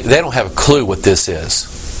something, they don't have a clue what this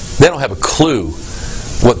is. They don't have a clue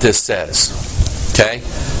what this says. Okay?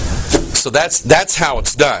 So that's how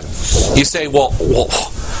it's done. You say, well,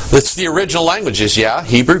 it's the original languages. Yeah,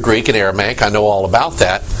 Hebrew, Greek, and Aramaic. I know all about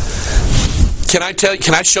that. Can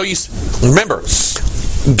I show you? Remember,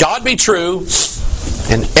 God be true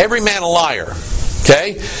and every man a liar.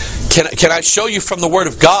 Okay? Can I show you from the Word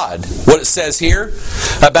of God what it says here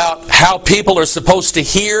about how people are supposed to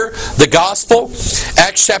hear the gospel?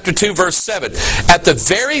 Acts chapter 2, verse 7. At the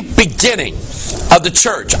very beginning of the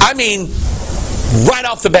church, I mean, right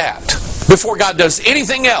off the bat, before God does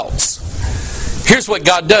anything else, here's what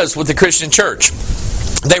God does with the Christian church.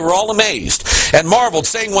 They were all amazed and marveled,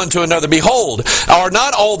 saying one to another, behold, are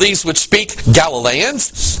not all these which speak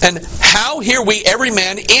Galileans? And how hear we every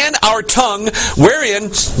man in our tongue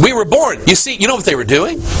wherein we were born? You see, you know what they were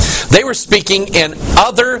doing? They were speaking in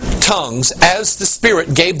other tongues as the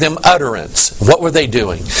Spirit gave them utterance. What were they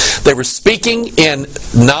doing? They were speaking in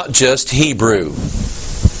not just Hebrew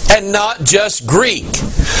and not just Greek.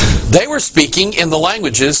 They were speaking in the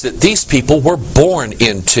languages that these people were born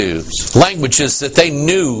into. Languages that they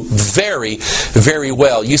knew very, very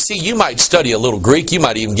well. You see, you might study a little Greek. You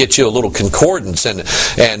might even get you a little concordance and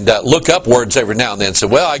look up words every now and then and say,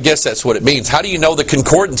 well, I guess that's what it means. How do you know the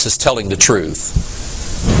concordance is telling the truth?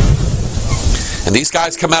 And these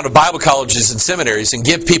guys come out of Bible colleges and seminaries and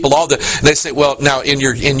give people all the. And they say, well, now in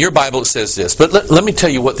your Bible it says this, but let me tell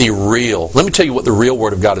you what the real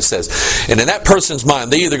Word of God says. And in that person's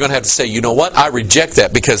mind, they're either going to have to say, you know what, I reject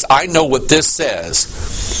that because I know what this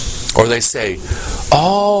says, or they say,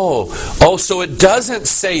 oh, so it doesn't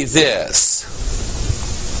say this.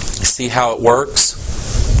 See how it works?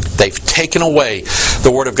 They've taken away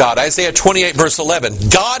the Word of God. Isaiah 28 verse 11.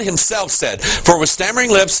 God Himself said, for with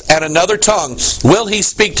stammering lips and another tongue will He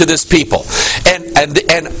speak to this people.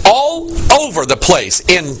 And all over the place,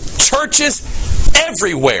 in churches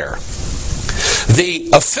everywhere,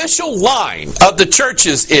 the official line of the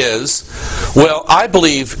churches is, well, I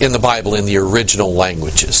believe in the Bible in the original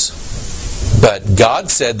languages. But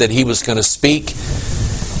God said that He was going to speak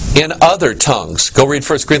in other tongues. Go read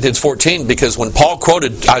 1 Corinthians 14, because when Paul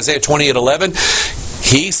quoted Isaiah 28:11,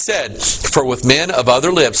 he said, for with men of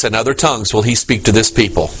other lips and other tongues will He speak to this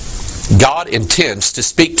people. God intends to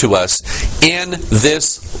speak to us in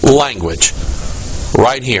this language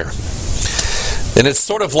right here. And it's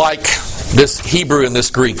sort of like this Hebrew and this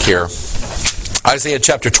Greek here. Isaiah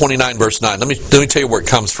chapter 29 verse 9. Let me tell you where it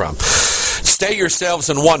comes from. Stay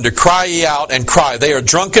yourselves and wonder. Cry ye out and cry. They are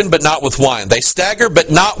drunken, but not with wine. They stagger,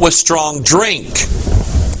 but not with strong drink.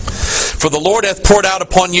 For the Lord hath poured out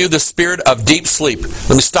upon you the spirit of deep sleep.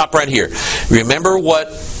 Let me stop right here. Remember what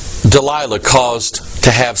Delilah caused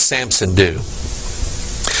to have Samson do.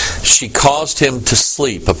 She caused him to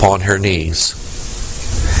sleep upon her knees.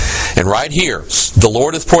 And right here, the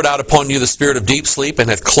Lord hath poured out upon you the spirit of deep sleep, and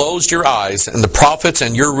hath closed your eyes, and the prophets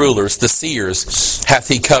and your rulers, the seers, hath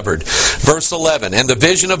he covered. Verse 11, and the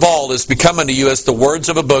vision of all is become unto you as the words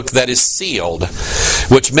of a book that is sealed,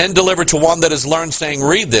 which men deliver to one that is learned, saying,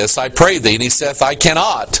 read this, I pray thee. And he saith, I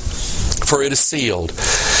cannot, for it is sealed.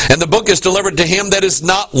 And the book is delivered to him that is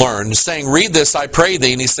not learned, saying, read this, I pray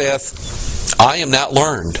thee. And he saith, I am not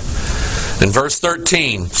learned. In verse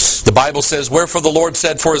 13, the Bible says, wherefore the Lord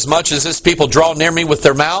said, for as much as this people draw near me with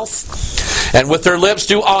their mouth, and with their lips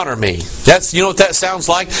do honor me. That's, you know what that sounds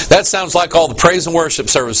like? That sounds like all the praise and worship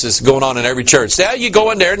services going on in every church. Yeah, you go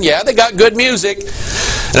in there, and yeah, they got good music.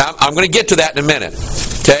 And I'm going to get to that in a minute.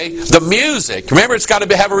 Okay? The music, remember, it's got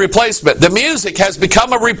to have a replacement. The music has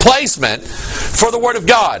become a replacement for the Word of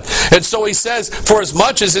God. And so he says, for as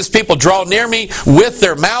much as his people draw near me with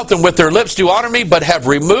their mouth and with their lips do honor me, but have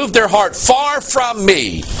removed their heart far from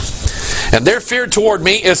me, and their fear toward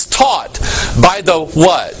me is taught by the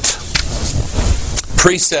what?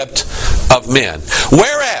 Precept of men.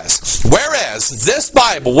 Whereas this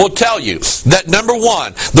Bible will tell you that, number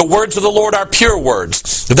one, the words of the Lord are pure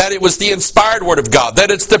words, that it was the inspired Word of God, that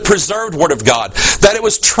it's the preserved Word of God, that it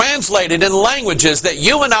was translated in languages that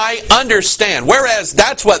you and I understand. Whereas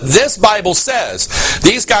that's what this Bible says.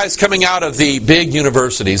 These guys coming out of the big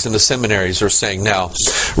universities and the seminaries are saying, now,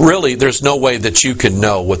 really, there's no way that you can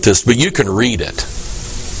know what this, but you can read it.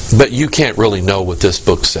 But you can't really know what this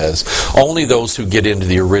book says. Only those who get into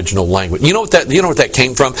the original language. You know what that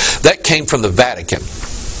came from? That came from the Vatican.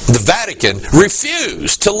 The Vatican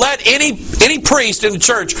refused to let any priest in the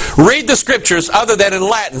church read the Scriptures other than in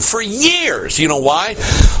Latin for years. You know why?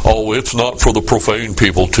 Oh, it's not for the profane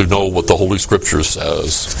people to know what the Holy Scripture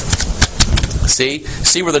says.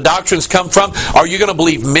 See where the doctrines come from? Are you going to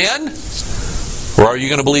believe men, or are you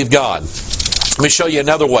going to believe God? Let me show you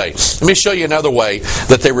another way. Let me show you another way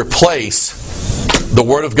that they replace the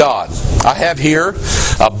Word of God. I have here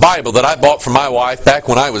a Bible that I bought for my wife back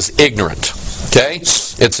when I was ignorant. Okay?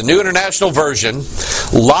 It's a New International Version,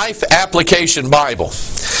 Life Application Bible.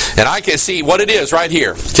 And I can see what it is right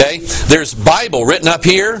here. Okay? There's Bible written up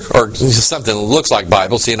here, or something that looks like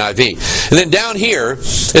Bible, CNIV. And then down here,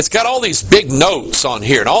 it's got all these big notes on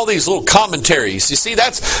here and all these little commentaries. You see,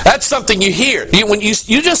 that's something you hear. When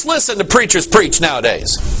you just listen to preachers preach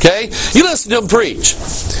nowadays. Okay? You listen to them preach.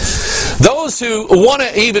 Those who want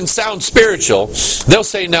to even sound spiritual, they'll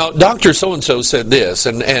say, now, Dr. So-and-so said this,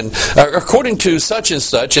 and according to such and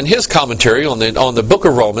such, in his commentary on the book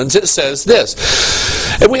of Romans, it says this.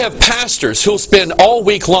 And we have pastors who'll spend all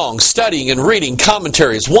week long studying and reading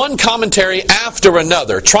commentaries, one commentary after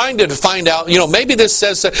another, trying to find out, maybe this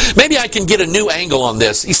says, maybe I can get a new angle on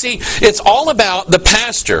this. You see, it's all about the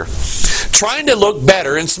pastor trying to look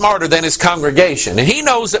better and smarter than his congregation. And he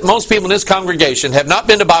knows that most people in his congregation have not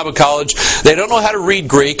been to Bible college, they don't know how to read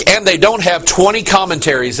Greek, and they don't have 20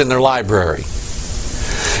 commentaries in their library.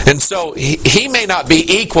 And so he may not be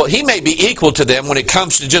equal. He may be equal to them when it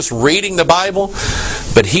comes to just reading the Bible,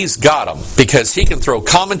 but he's got them because he can throw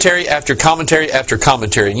commentary after commentary after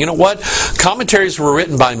commentary. And you know what? Commentaries were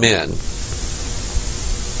written by men.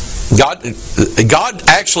 God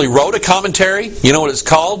actually wrote a commentary. You know what it's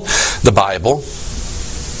called? The Bible.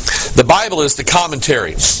 The Bible is the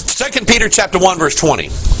commentary. 2 Peter chapter 1 verse 20.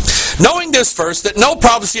 Knowing this first, that no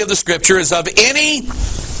prophecy of the Scripture is of any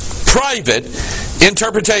private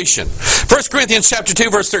interpretation. 1 Corinthians chapter 2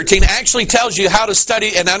 verse 13 actually tells you how to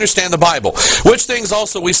study and understand the Bible. Which things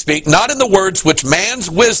also we speak, not in the words which man's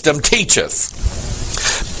wisdom teacheth,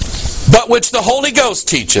 but which the Holy Ghost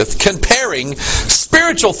teacheth, comparing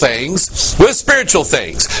spiritual things with spiritual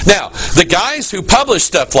things. Now, the guys who publish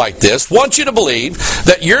stuff like this want you to believe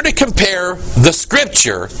that you're to compare the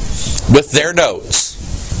Scripture with their notes.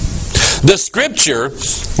 The Scripture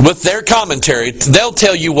with their commentary. They'll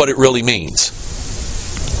tell you what it really means.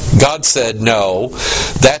 God said, no,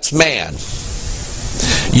 that's man.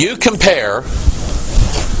 You compare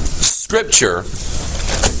Scripture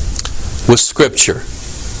with Scripture,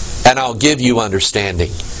 and I'll give you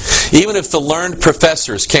understanding. Even if the learned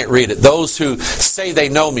professors can't read it, those who say they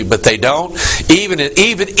know me but they don't, even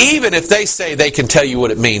if they say they can tell you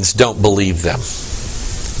what it means, don't believe them.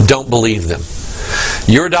 Don't believe them.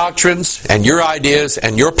 Your doctrines and your ideas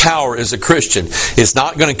and your power as a Christian is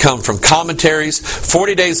not going to come from commentaries,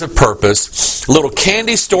 40 days of purpose, little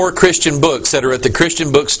candy store Christian books that are at the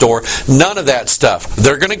Christian bookstore. None of that stuff.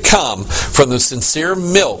 They're going to come from the sincere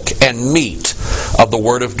milk and meat of the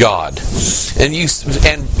Word of God. And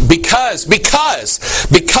because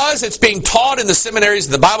it's being taught in the seminaries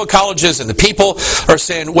and the Bible colleges, and the people are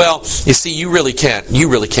saying, well, you see, you really can't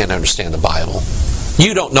understand the Bible.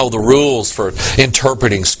 You don't know the rules for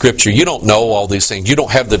interpreting Scripture. You don't know all these things. You don't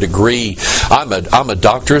have the degree. I'm a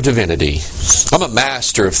doctor of divinity. I'm a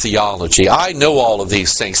master of theology. I know all of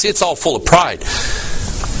these things. See, it's all full of pride.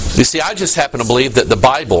 You see, I just happen to believe that the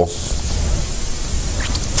Bible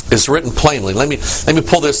is written plainly. Let me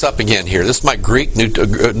pull this up again here. This is my Greek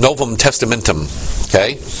Novum Testamentum.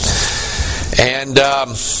 Okay? And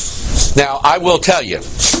now, I will tell you,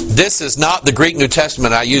 this is not the Greek New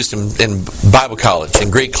Testament I used in Bible college, in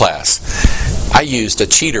Greek class. I used a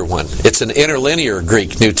cheater one. It's an interlinear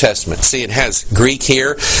Greek New Testament. See, it has Greek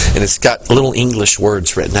here, and it's got little English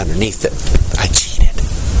words written underneath it. I cheated.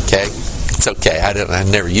 Okay? It's okay. I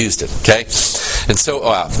never used it. Okay? And so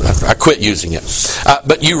I quit using it.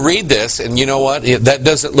 But you read this, and you know what? That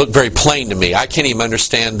doesn't look very plain to me. I can't even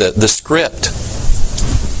understand the script.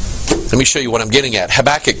 Let me show you what I'm getting at.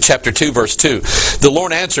 Habakkuk chapter 2, verse 2. The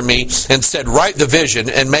Lord answered me and said, write the vision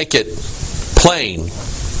and make it plain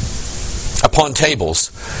upon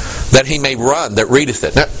tables, that he may run that readeth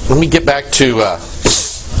it. Now, let me get back to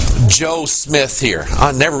Joe Smith here.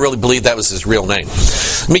 I never really believed that was his real name.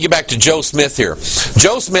 Let me get back to Joe Smith here.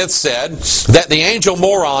 Joe Smith said that the angel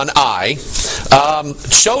moron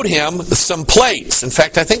showed him some plates. In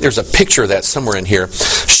fact, I think there's a picture of that somewhere in here.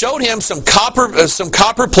 Showed him some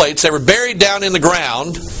copper plates. They were buried down in the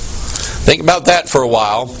ground. Think about that for a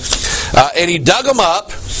while. And he dug them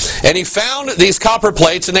up, and he found these copper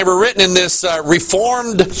plates, and they were written in this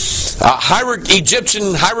reformed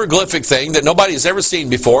Egyptian hieroglyphic thing that nobody's ever seen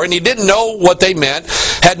before, and he didn't know what they meant,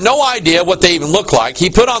 had no idea what they even looked like. He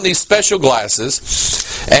put on these special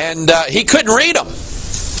glasses, and he couldn't read them.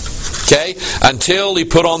 Okay, until he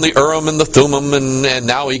put on the Urim and the Thummim, and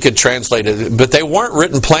now he could translate it. But they weren't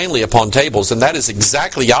written plainly upon tables, and that is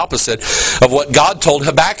exactly opposite of what God told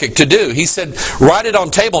Habakkuk to do. He said, write it on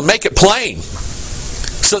table and make it plain,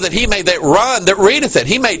 so that he may that run that readeth it.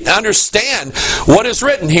 He may understand what is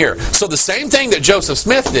written here. So the same thing that Joseph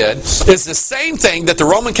Smith did is the same thing that the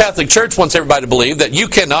Roman Catholic Church wants everybody to believe, that you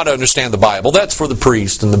cannot understand the Bible. That's for the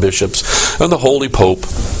priests and the bishops and the Holy Pope.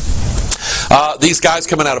 These guys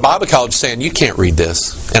coming out of Bible college saying, you can't read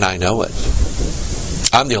this, and I know it.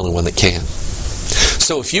 I'm the only one that can.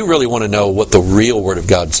 So if you really want to know what the real Word of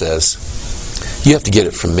God says, you have to get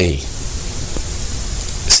it from me.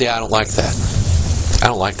 See, I don't like that. I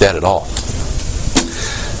don't like that at all.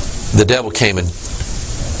 The devil came and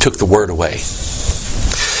took the Word away.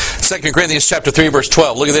 2 Corinthians chapter 3, verse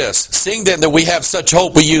 12. Look at this. Seeing then that we have such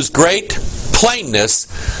hope, we use great plainness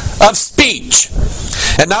of speech.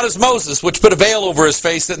 And not as Moses, which put a veil over his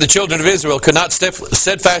face, that the children of Israel could not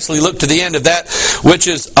steadfastly look to the end of that which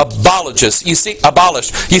is abolished. You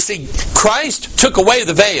see, Christ took away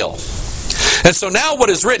the veil. And so now what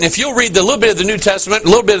is written, if you'll read a little bit of the New Testament, a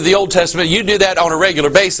little bit of the Old Testament, you do that on a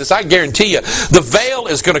regular basis, I guarantee you, the veil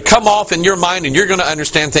is going to come off in your mind, and you're going to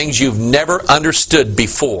understand things you've never understood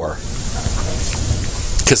before.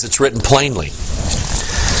 Because it's written plainly.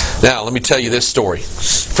 Now, let me tell you this story.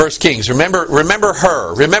 1 Kings. Remember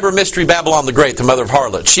her. Remember Mystery Babylon the Great, the mother of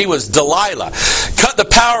harlots. She was Delilah. Cut the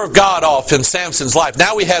power of God off in Samson's life.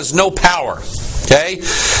 Now he has no power. Okay?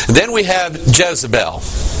 Then we have Jezebel.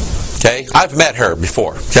 Okay? I've met her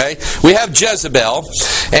before. Okay? We have Jezebel.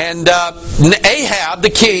 And Ahab,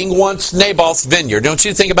 the king, wants Naboth's vineyard. Don't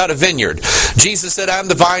you think about a vineyard. Jesus said, I am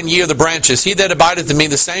the vine, ye are the branches. He that abideth in me,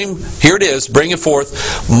 the same, here it is, bringeth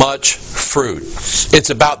forth much fruit. It's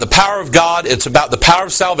about the power of God. It's about the power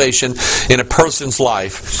of salvation in a person's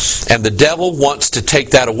life. And the devil wants to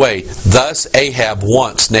take that away. Thus, Ahab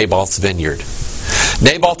wants Naboth's vineyard.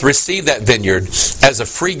 Naboth received that vineyard as a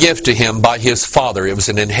free gift to him by his father. It was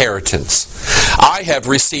an inheritance. I have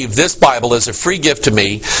received this Bible as a free gift to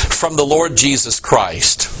me from the Lord Jesus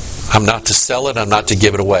Christ. I'm not to sell it. I'm not to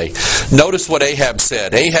give it away. Notice what Ahab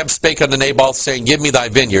said. Ahab spake unto Naboth, saying, give me thy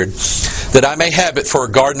vineyard, that I may have it for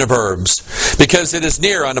a garden of herbs, because it is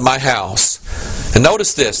near unto my house. And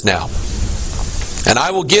notice this now. And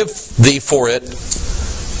I will give thee for it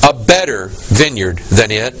a better vineyard than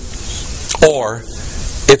it, or,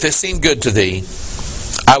 if it seem good to thee,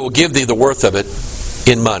 I will give thee the worth of it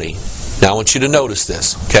in money. Now I want you to notice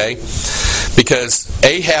this, okay? Because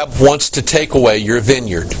Ahab wants to take away your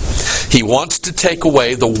vineyard. He wants to take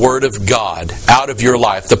away the Word of God out of your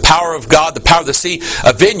life. The power of God, the power of the sea.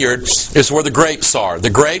 A vineyard is where the grapes are. The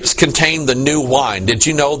grapes contain the new wine. Did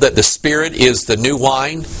you know that the Spirit is the new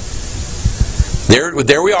wine?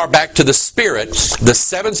 There we are, back to the Spirit, the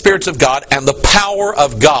seven spirits of God, and the power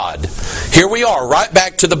of God. Here we are, right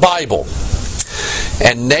back to the Bible.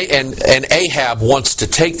 And Ahab wants to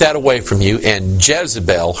take that away from you, and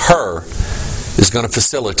Jezebel, is going to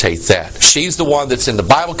facilitate that. She's the one that's in the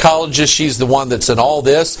Bible colleges. She's the one that's in all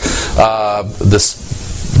this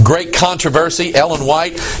great controversy. Ellen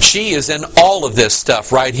White, she is in all of this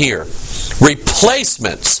stuff right here.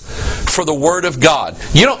 Replacements for the Word of God.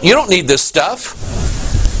 You don't need this stuff.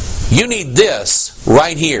 You need this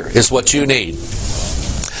right here is what you need.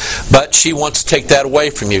 But she wants to take that away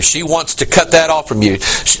from you. She wants to cut that off from you.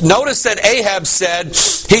 Notice that Ahab said,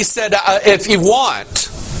 if you want,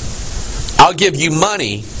 I'll give you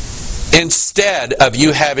money instead of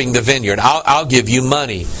you having the vineyard. I'll give you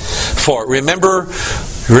money for it. Remember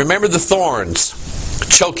the thorns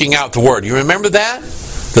choking out the word. You remember that?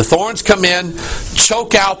 The thorns come in,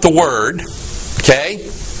 choke out the word, okay?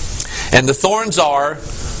 And the thorns are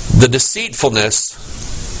the deceitfulness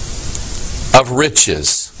of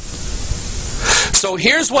riches. So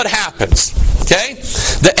here's what happens, okay?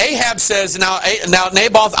 The Ahab says, now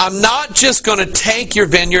Naboth, I'm not just going to take your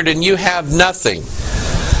vineyard and you have nothing.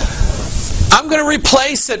 I'm going to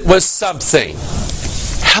replace it with something.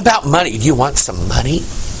 How about money? Do you want some money?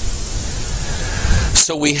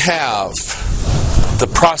 So we have the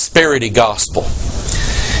prosperity gospel.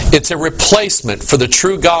 It's a replacement for the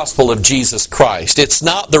true gospel of Jesus Christ. It's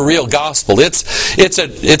not the real gospel.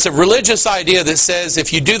 It's a religious idea that says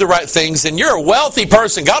if you do the right things, then you're a wealthy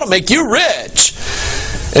person. God will make you rich.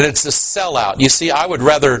 And it's a sellout. You see, I would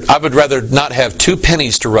rather not have 2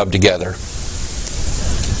 pennies to rub together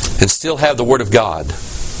and still have the Word of God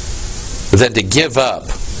than to give up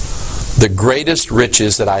the greatest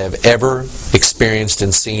riches that I have ever experienced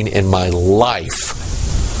and seen in my life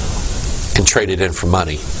and trade it in for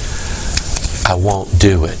money. I won't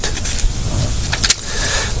do it.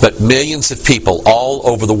 But millions of people all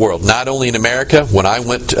over the world, not only in America, when I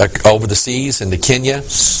went over the seas into Kenya,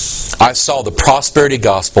 I saw the prosperity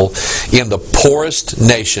gospel in the poorest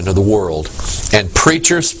nation of the world. And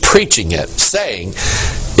preachers preaching it, saying,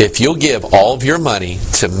 if you'll give all of your money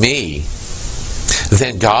to me,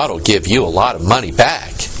 then God will give you a lot of money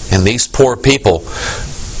back. And these poor people,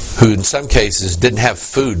 who in some cases didn't have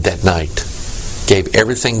food that night, gave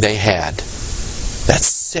everything they had. That's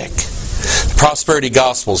sick. The prosperity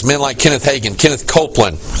gospels, men like Kenneth Hagin, Kenneth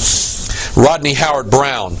Copeland, Rodney Howard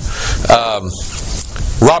Brown,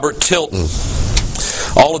 Robert Tilton,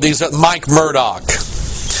 all of these, Mike Murdoch,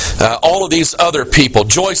 all of these other people,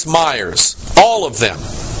 Joyce Myers, all of them,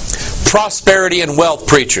 prosperity and wealth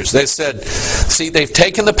preachers. They said, see, they've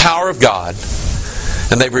taken the power of God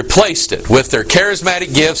and they've replaced it with their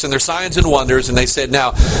charismatic gifts and their signs and wonders, and they said,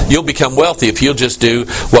 now, you'll become wealthy if you'll just do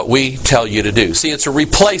what we tell you to do. See, it's a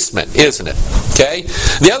replacement, isn't it? Okay?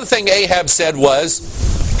 The other thing Ahab said was,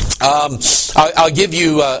 I'll give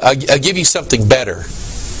you something better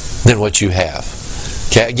than what you have.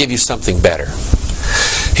 Okay? I'll give you something better.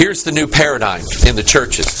 Here's the new paradigm in the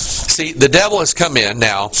churches. See, the devil has come in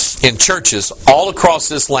now in churches all across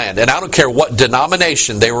this land, and I don't care what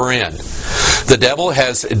denomination they were in. The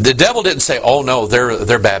devil didn't say, oh no,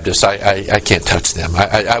 they're Baptists, I can't touch them.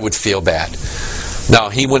 I would feel bad. No,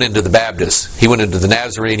 he went into the Baptists, he went into the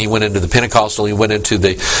Nazarene, he went into the Pentecostal, he went into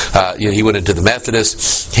the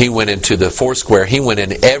Methodist, he went into the Foursquare, he went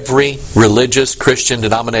in every religious Christian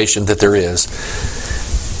denomination that there is,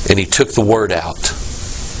 and he took the word out.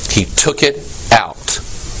 He took it out.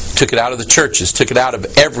 Took it out of the churches, took it out of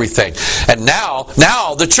everything. And now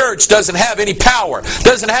the church doesn't have any power,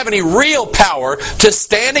 doesn't have any real power to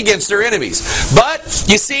stand against their enemies. But,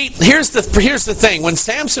 you see, here's the thing. When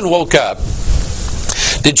Samson woke up,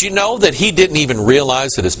 did you know that he didn't even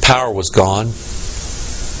realize that his power was gone?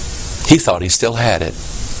 He thought he still had it.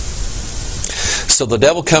 So the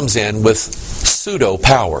devil comes in with pseudo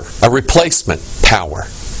power, a replacement power.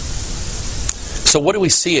 So what do we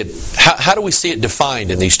see it? How do we see it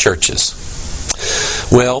defined in these churches?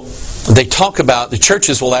 Well, they talk about, the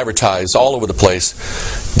churches will advertise all over the place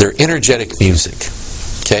their energetic music.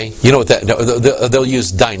 Okay, you know what that? They'll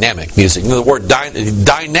use dynamic music. You know, the word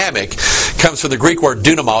dynamic comes from the Greek word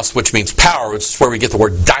dunamos, which means power, which is where we get the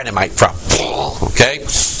word dynamite from. Okay,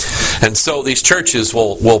 and so these churches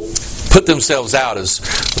will put themselves out as,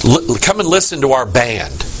 come and listen to our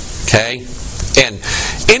band. Okay. And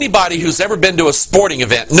anybody who's ever been to a sporting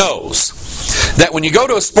event knows that when you go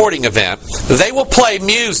to a sporting event, they will play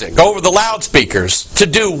music over the loudspeakers to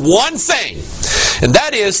do one thing, and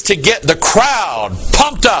that is to get the crowd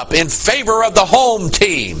pumped up in favor of the home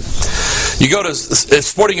team. You go to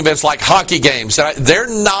sporting events like hockey games, they're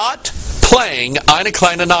not playing Eine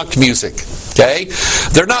kleine Nacht music. Okay?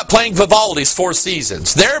 They're not playing Vivaldi's Four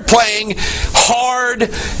Seasons. They're playing hard,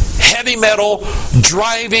 heavy metal,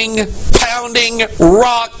 driving, pounding,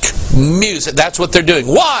 rock music. That's what they're doing.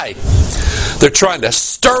 Why? They're trying to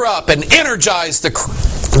stir up and energize the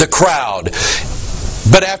crowd.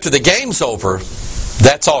 But after the game's over,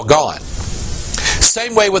 that's all gone.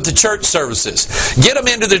 Same way with the church services. Get them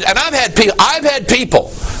into the... And I've had people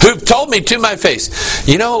who've told me to my face,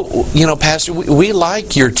 you know, Pastor, we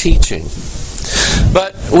like your teaching.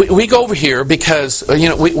 But we go over here because,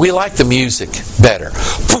 we like the music better.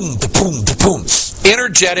 Boom, da boom, da boom.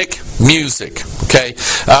 Energetic music, okay?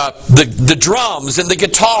 The drums and the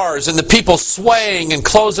guitars and the people swaying and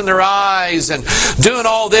closing their eyes and doing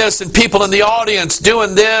all this, and people in the audience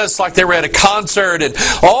doing this like they were at a concert, and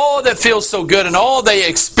that feels so good, and they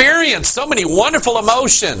experience so many wonderful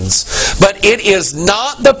emotions. But it is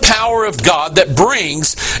not the power of God that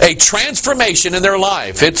brings a transformation in their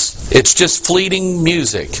life. It's just fleeting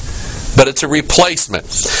music. But it's a replacement.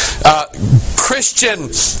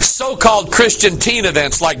 So-called Christian teen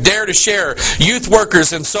events like Dare to Share, Youth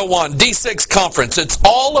Workers, and so on, D6 Conference, it's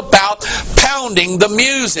all about pounding the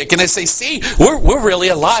music. And they say, see, we're really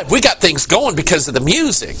alive. We got things going because of the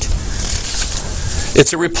music.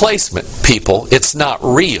 It's a replacement, people. It's not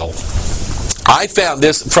real. I found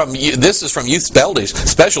this is from Youth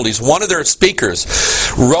Specialties. One of their speakers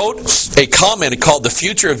wrote a comment called "The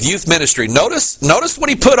Future of Youth Ministry." Notice what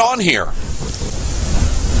he put on here.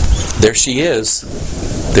 There she is.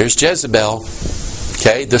 There's Jezebel.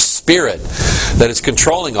 Okay, the spirit that is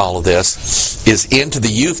controlling all of this is into the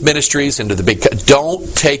youth ministries, into the big.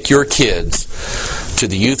 Don't take your kids to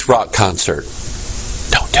the youth rock concert.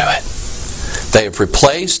 Don't do it. They have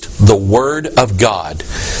replaced the Word of God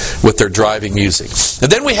with their driving music. And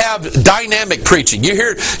then we have dynamic preaching. You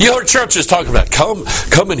hear churches talking about, come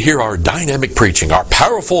and hear our dynamic preaching, our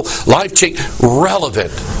powerful, life-changing,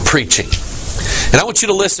 relevant preaching. And I want you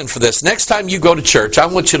to listen for this. Next time you go to church, I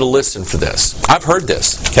want you to listen for this. I've heard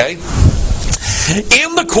this, okay?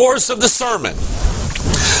 In the course of the sermon,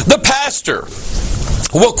 the pastor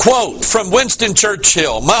will quote from Winston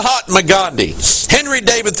Churchill, Mahatma Gandhi, Henry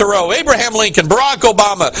David Thoreau, Abraham Lincoln, Barack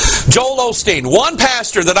Obama, Joel Osteen. One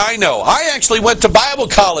pastor that I know, I actually went to Bible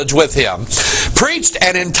college with him, preached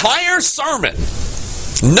an entire sermon,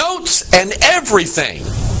 notes and everything,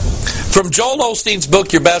 from Joel Osteen's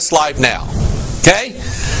book, Your Best Life Now. Okay?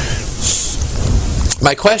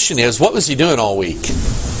 My question is, what was he doing all week?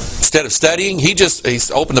 Instead of studying, he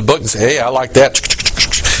opened the book and said, hey, I like that.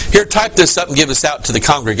 Here, type this up and give this out to the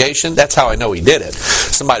congregation. That's how I know he did it.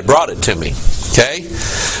 Somebody brought it to me. Okay?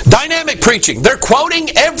 Dynamic preaching. They're quoting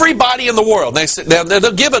everybody in the world.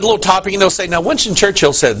 They'll give it a little topic and they'll say, now Winston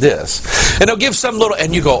Churchill said this. And they'll give some little,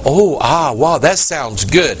 and you go, wow, that sounds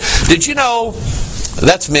good. Did you know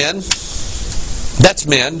that's men? That's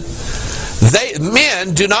men.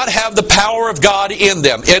 Men do not have the power of God in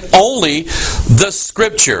them. It only the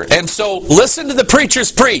Scripture. And so listen to the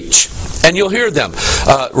preachers preach, and you'll hear them.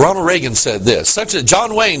 Ronald Reagan said this. Such as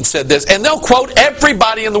John Wayne said this. And they'll quote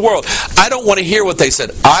everybody in the world. I don't want to hear what they said.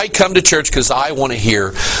 I come to church because I want to hear,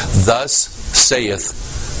 thus saith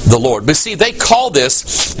the Lord. But see, they call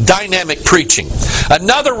this dynamic preaching.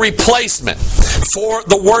 Another replacement for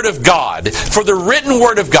the Word of God, for the written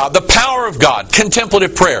Word of God, the power of God,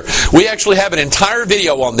 contemplative prayer. We actually have an entire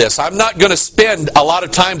video on this. I'm not going to spend a lot of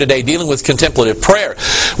time today dealing with contemplative prayer.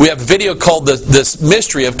 We have a video called This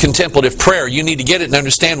Mystery of Contemplative Prayer. You need to get it and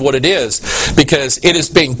understand what it is, because it is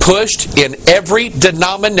being pushed in every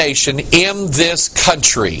denomination in this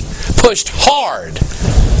country. Pushed hard.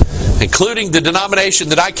 Including the denomination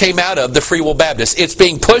that I came out of, the Free Will Baptists. It's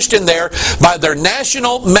being pushed in there by their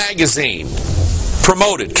national magazine.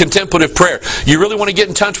 Promoted contemplative prayer. You really want to get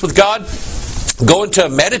in touch with God? Go into a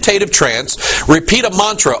meditative trance, repeat a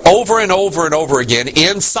mantra over and over and over again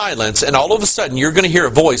in silence, and all of a sudden you're going to hear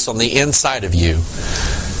a voice on the inside of you.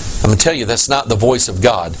 I'm going to tell you, that's not the voice of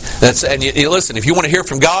God. Listen, if you want to hear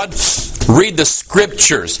from God, read the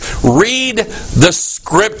Scriptures. Read the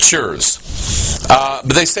Scriptures.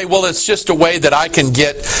 But they say, well, it's just a way that I can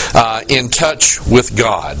get in touch with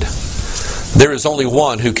God. There is only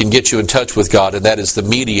one who can get you in touch with God, and that is the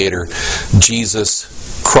mediator,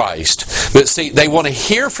 Jesus Christ. But see, they want to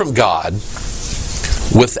hear from God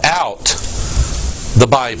without the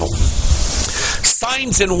Bible.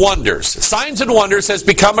 signs and wonders. Signs and wonders has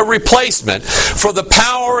become a replacement for the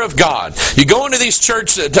power of God. You go into these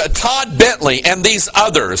churches, Todd Bentley and these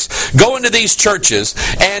others go into these churches,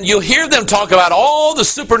 and you'll hear them talk about all the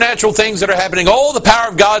supernatural things that are happening. All the power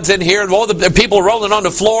of God's in here, and all the people are rolling on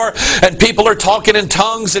the floor, and people are talking in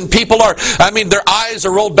tongues, and people are, their eyes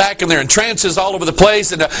are rolled back, and they're in trances all over the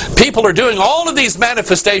place, and people are doing all of these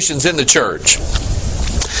manifestations in the church.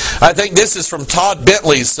 I think this is from Todd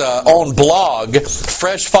Bentley's own blog,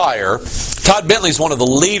 Fresh Fire. Todd Bentley's one of the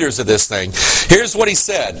leaders of this thing. Here's what he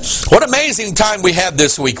said. What amazing time we had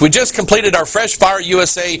this week. We just completed our Fresh Fire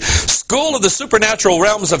USA School of the Supernatural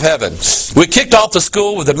Realms of Heaven. We kicked off the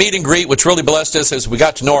school with a meet and greet, which really blessed us as we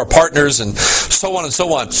got to know our partners and so on and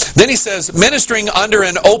so on. Then he says, ministering under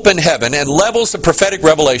an open heaven and levels of prophetic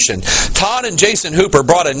revelation. Todd and Jason Hooper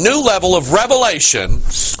brought a new level of revelation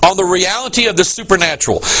on the reality of the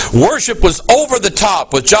supernatural. Worship was over the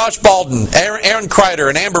top with Josh Baldwin, Aaron Kreider,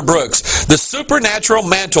 and Amber Brooks. The supernatural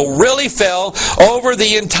mantle really fell over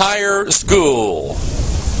the entire school.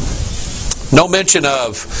 No mention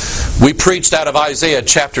of, we preached out of Isaiah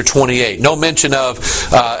chapter 28. No mention of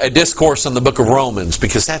a discourse on the book of Romans,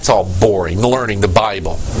 because that's all boring, learning the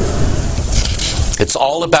Bible. It's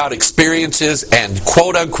all about experiences and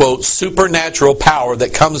quote-unquote supernatural power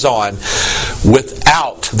that comes on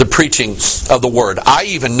without the preaching of the Word. I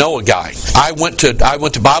even know a guy. I went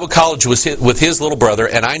to Bible college with his little brother,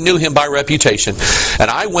 and I knew him by reputation.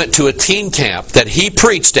 And I went to a teen camp that he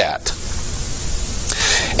preached at.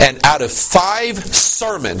 And out of 5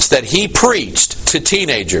 sermons that he preached to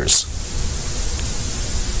teenagers,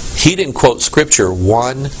 he didn't quote Scripture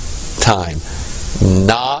one time.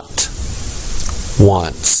 Not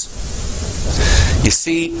once. You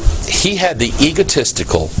see, he had the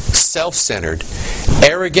egotistical, self-centered,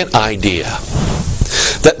 arrogant idea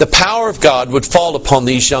that the power of God would fall upon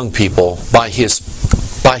these young people by his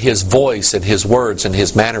voice and his words and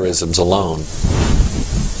his mannerisms alone.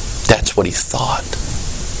 That's what he thought.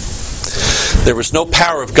 There was no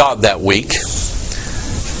power of God that week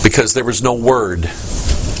because there was no word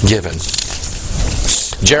given.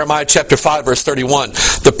 Jeremiah chapter 5 verse 31.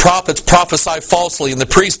 The prophets prophesy falsely and the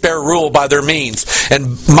priests bear rule by their means.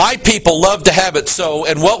 And my people love to have it so.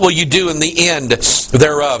 And what will you do in the end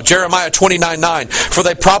thereof? Jeremiah 29:9. For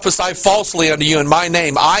they prophesy falsely unto you in my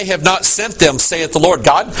name. I have not sent them, saith the Lord.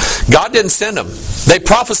 God didn't send them. They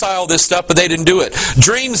prophesy all this stuff, but they didn't do it.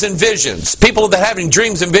 Dreams and visions. People that are having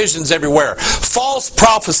dreams and visions everywhere. False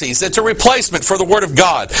prophecies. It's a replacement for the Word of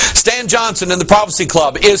God. Stan Johnson in the Prophecy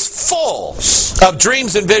Club is full of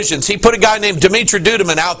dreams and visions. He put a guy named Dimitri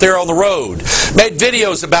Duduman out there on the road. Made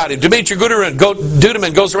videos about him. Dimitri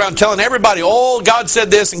Duduman goes around telling everybody, oh, God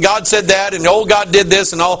said this and God said that and oh, God did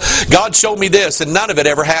this and all. God showed me this, and none of it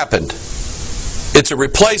ever happened. It's a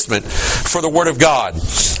replacement for the Word of God.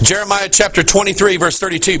 Jeremiah chapter 23 verse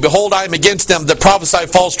 32. Behold, I am against them that prophesy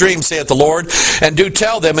false dreams, saith the Lord, and do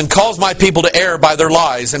tell them, and cause my people to err by their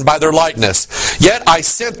lies and by their likeness. Yet I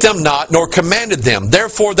sent them not, nor commanded them.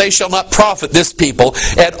 Therefore they shall not profit this people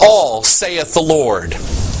at all, saith the Lord.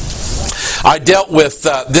 I dealt with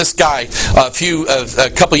this guy a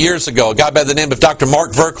couple years ago, a guy by the name of Dr.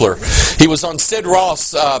 Mark Verkler. He was on Sid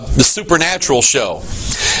Roth's The Supernatural show.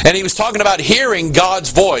 And he was talking about hearing God's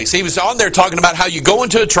voice. He was on there talking about how you go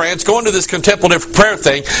into a trance, go into this contemplative prayer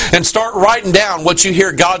thing, and start writing down what you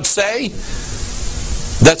hear God say.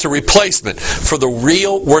 That's a replacement for the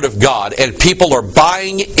real Word of God, and people are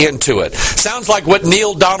buying into it. Sounds like what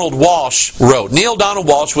Neil Donald Walsh wrote. Neil Donald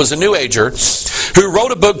Walsh was a New Ager who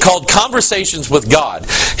wrote a book called Conversations with God.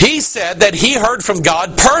 He said that he heard from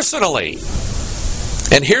God personally.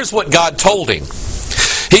 And here's what God told him.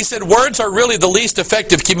 He said, words are really the least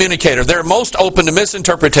effective communicator. They're most open to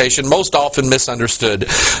misinterpretation, most often misunderstood.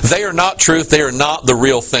 They are not truth. They are not the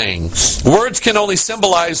real thing. Words can only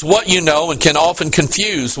symbolize what you know and can often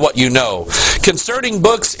confuse what you know. Concerning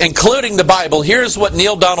books, including the Bible, here's what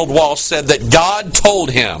Neil Donald Walsh said that God told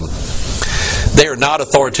him. They are not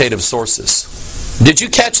authoritative sources. Did you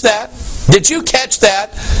catch that? Did you catch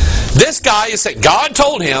that? This guy is saying God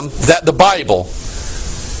told him that the Bible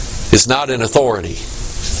is not an authority.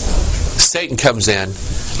 Satan comes in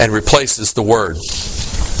and replaces the Word.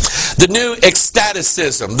 The new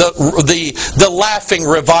ecstaticism, the laughing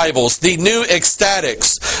revivals, the new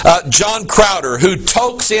ecstatics. John Crowder, who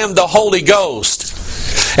tokes in the Holy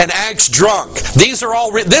Ghost and acts drunk. These are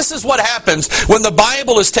all. This is what happens when the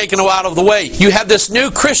Bible is taken out of the way. You have this new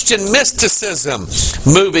Christian mysticism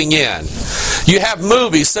moving in. You have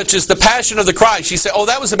movies such as The Passion of the Christ. You say, oh,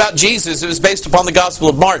 that was about Jesus. It was based upon the Gospel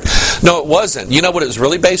of Mark. No, it wasn't. You know what it was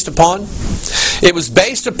really based upon? It was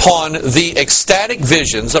based upon the ecstatic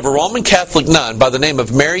visions of a Roman Catholic nun by the name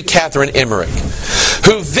of Mary Catherine Emmerich,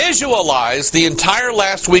 who visualized the entire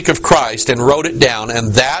last week of Christ and wrote it down,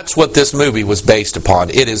 and that's what this movie was based upon.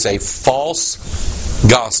 It is a false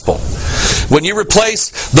gospel. When you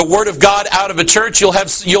replace the Word of God out of a church,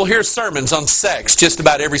 you'll hear sermons on sex just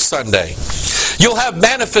about every Sunday. You'll have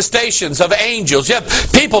manifestations of angels. You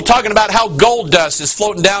have people talking about how gold dust is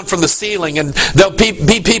floating down from the ceiling, and there'll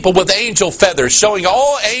be people with angel feathers showing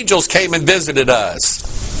all angels came and visited us.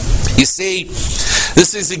 You see,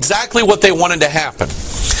 this is exactly what they wanted to happen.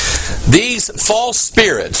 These false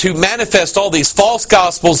spirits who manifest all these false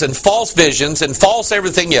gospels and false visions and false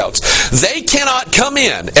everything else, they cannot come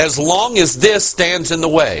in as long as this stands in the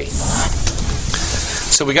way.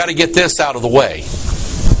 So we got to get this out of the way.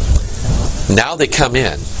 Now they come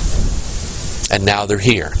in, and now they're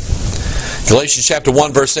here. Galatians chapter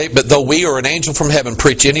 1 verse 8, but though we or an angel from heaven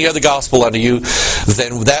preach any other gospel unto you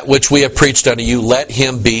than that which we have preached unto you, let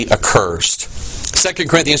him be accursed. 2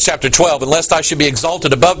 Corinthians chapter 12, and lest I should be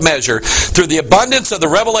exalted above measure, through the abundance of the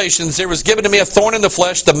revelations there was given to me a thorn in the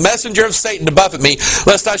flesh, the messenger of Satan to buffet me,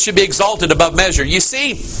 lest I should be exalted above measure. You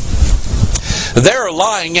see, there are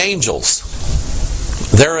lying angels.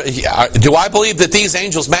 Do I believe that these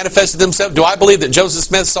angels manifested themselves? Do I believe that Joseph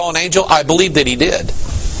Smith saw an angel? I believe that he did.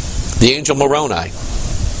 The angel Moroni.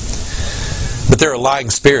 But there are lying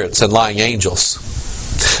spirits and lying angels.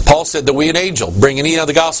 Paul said that we an angel bring any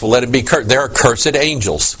other gospel, let him be cursed. There are cursed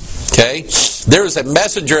angels. Okay? There is a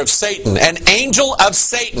messenger of Satan, an angel of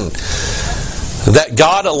Satan, that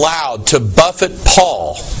God allowed to buffet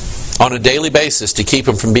Paul on a daily basis to keep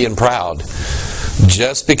him from being proud.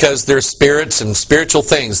 Just because they're spirits and spiritual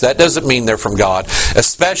things, that doesn't mean they're from God.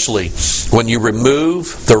 Especially when you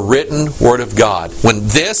remove the written Word of God. When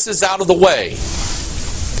this is out of the way,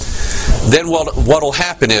 then what will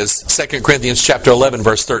happen is 2 Corinthians chapter 11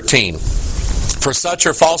 verse 13. For such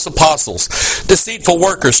are false apostles, deceitful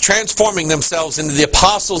workers, transforming themselves into the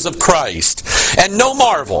apostles of Christ. And no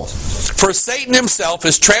marvel, for Satan himself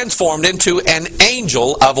is transformed into an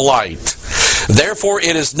angel of light. Therefore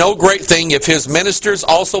it is no great thing if his ministers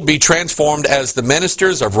also be transformed as the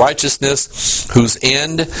ministers of righteousness, whose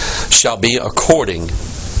end shall be according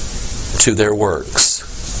to their works.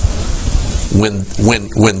 When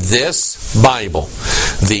this Bible,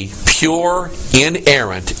 the pure,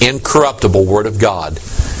 inerrant, incorruptible Word of God,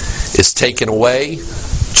 is taken away,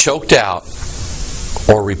 choked out,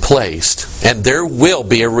 or replaced, and there will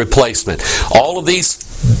be a replacement. All of these,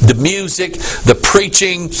 the music, the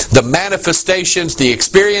preaching, the manifestations, the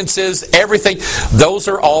experiences, everything, those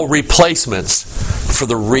are all replacements for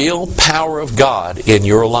the real power of God in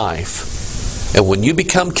your life. And when you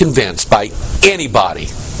become convinced by anybody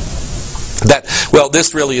that, well,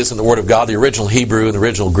 this really isn't the Word of God, the original Hebrew and the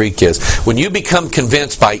original Greek is. When you become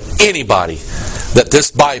convinced by anybody that this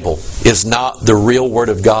Bible is not the real Word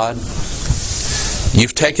of God,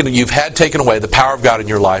 you've had taken away the power of God in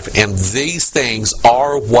your life, and these things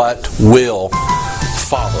are what will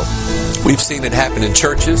follow. We've seen it happen in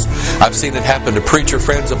churches. I've seen it happen to preacher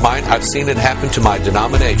friends of mine. I've seen it happen to my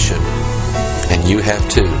denomination. And you have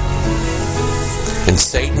too. And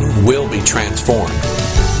Satan will be transformed.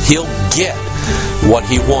 He'll get what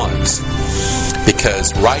he wants.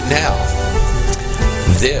 Because right now,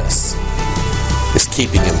 this is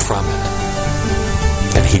keeping him from it.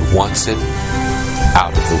 And he wants it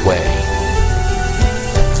out of the way.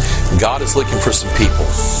 God is looking for some people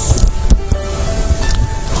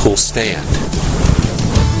who'll stand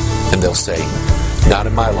and they'll say, not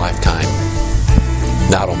in my lifetime,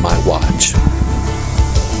 not on my watch.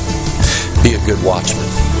 Be a good watchman.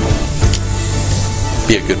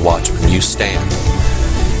 Be a good watchman. You stand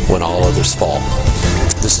when all others fall.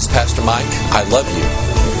 This is Pastor Mike. I love you.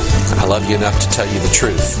 I love you enough to tell you the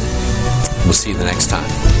truth. We'll see you the next time.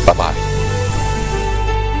 Bye-bye.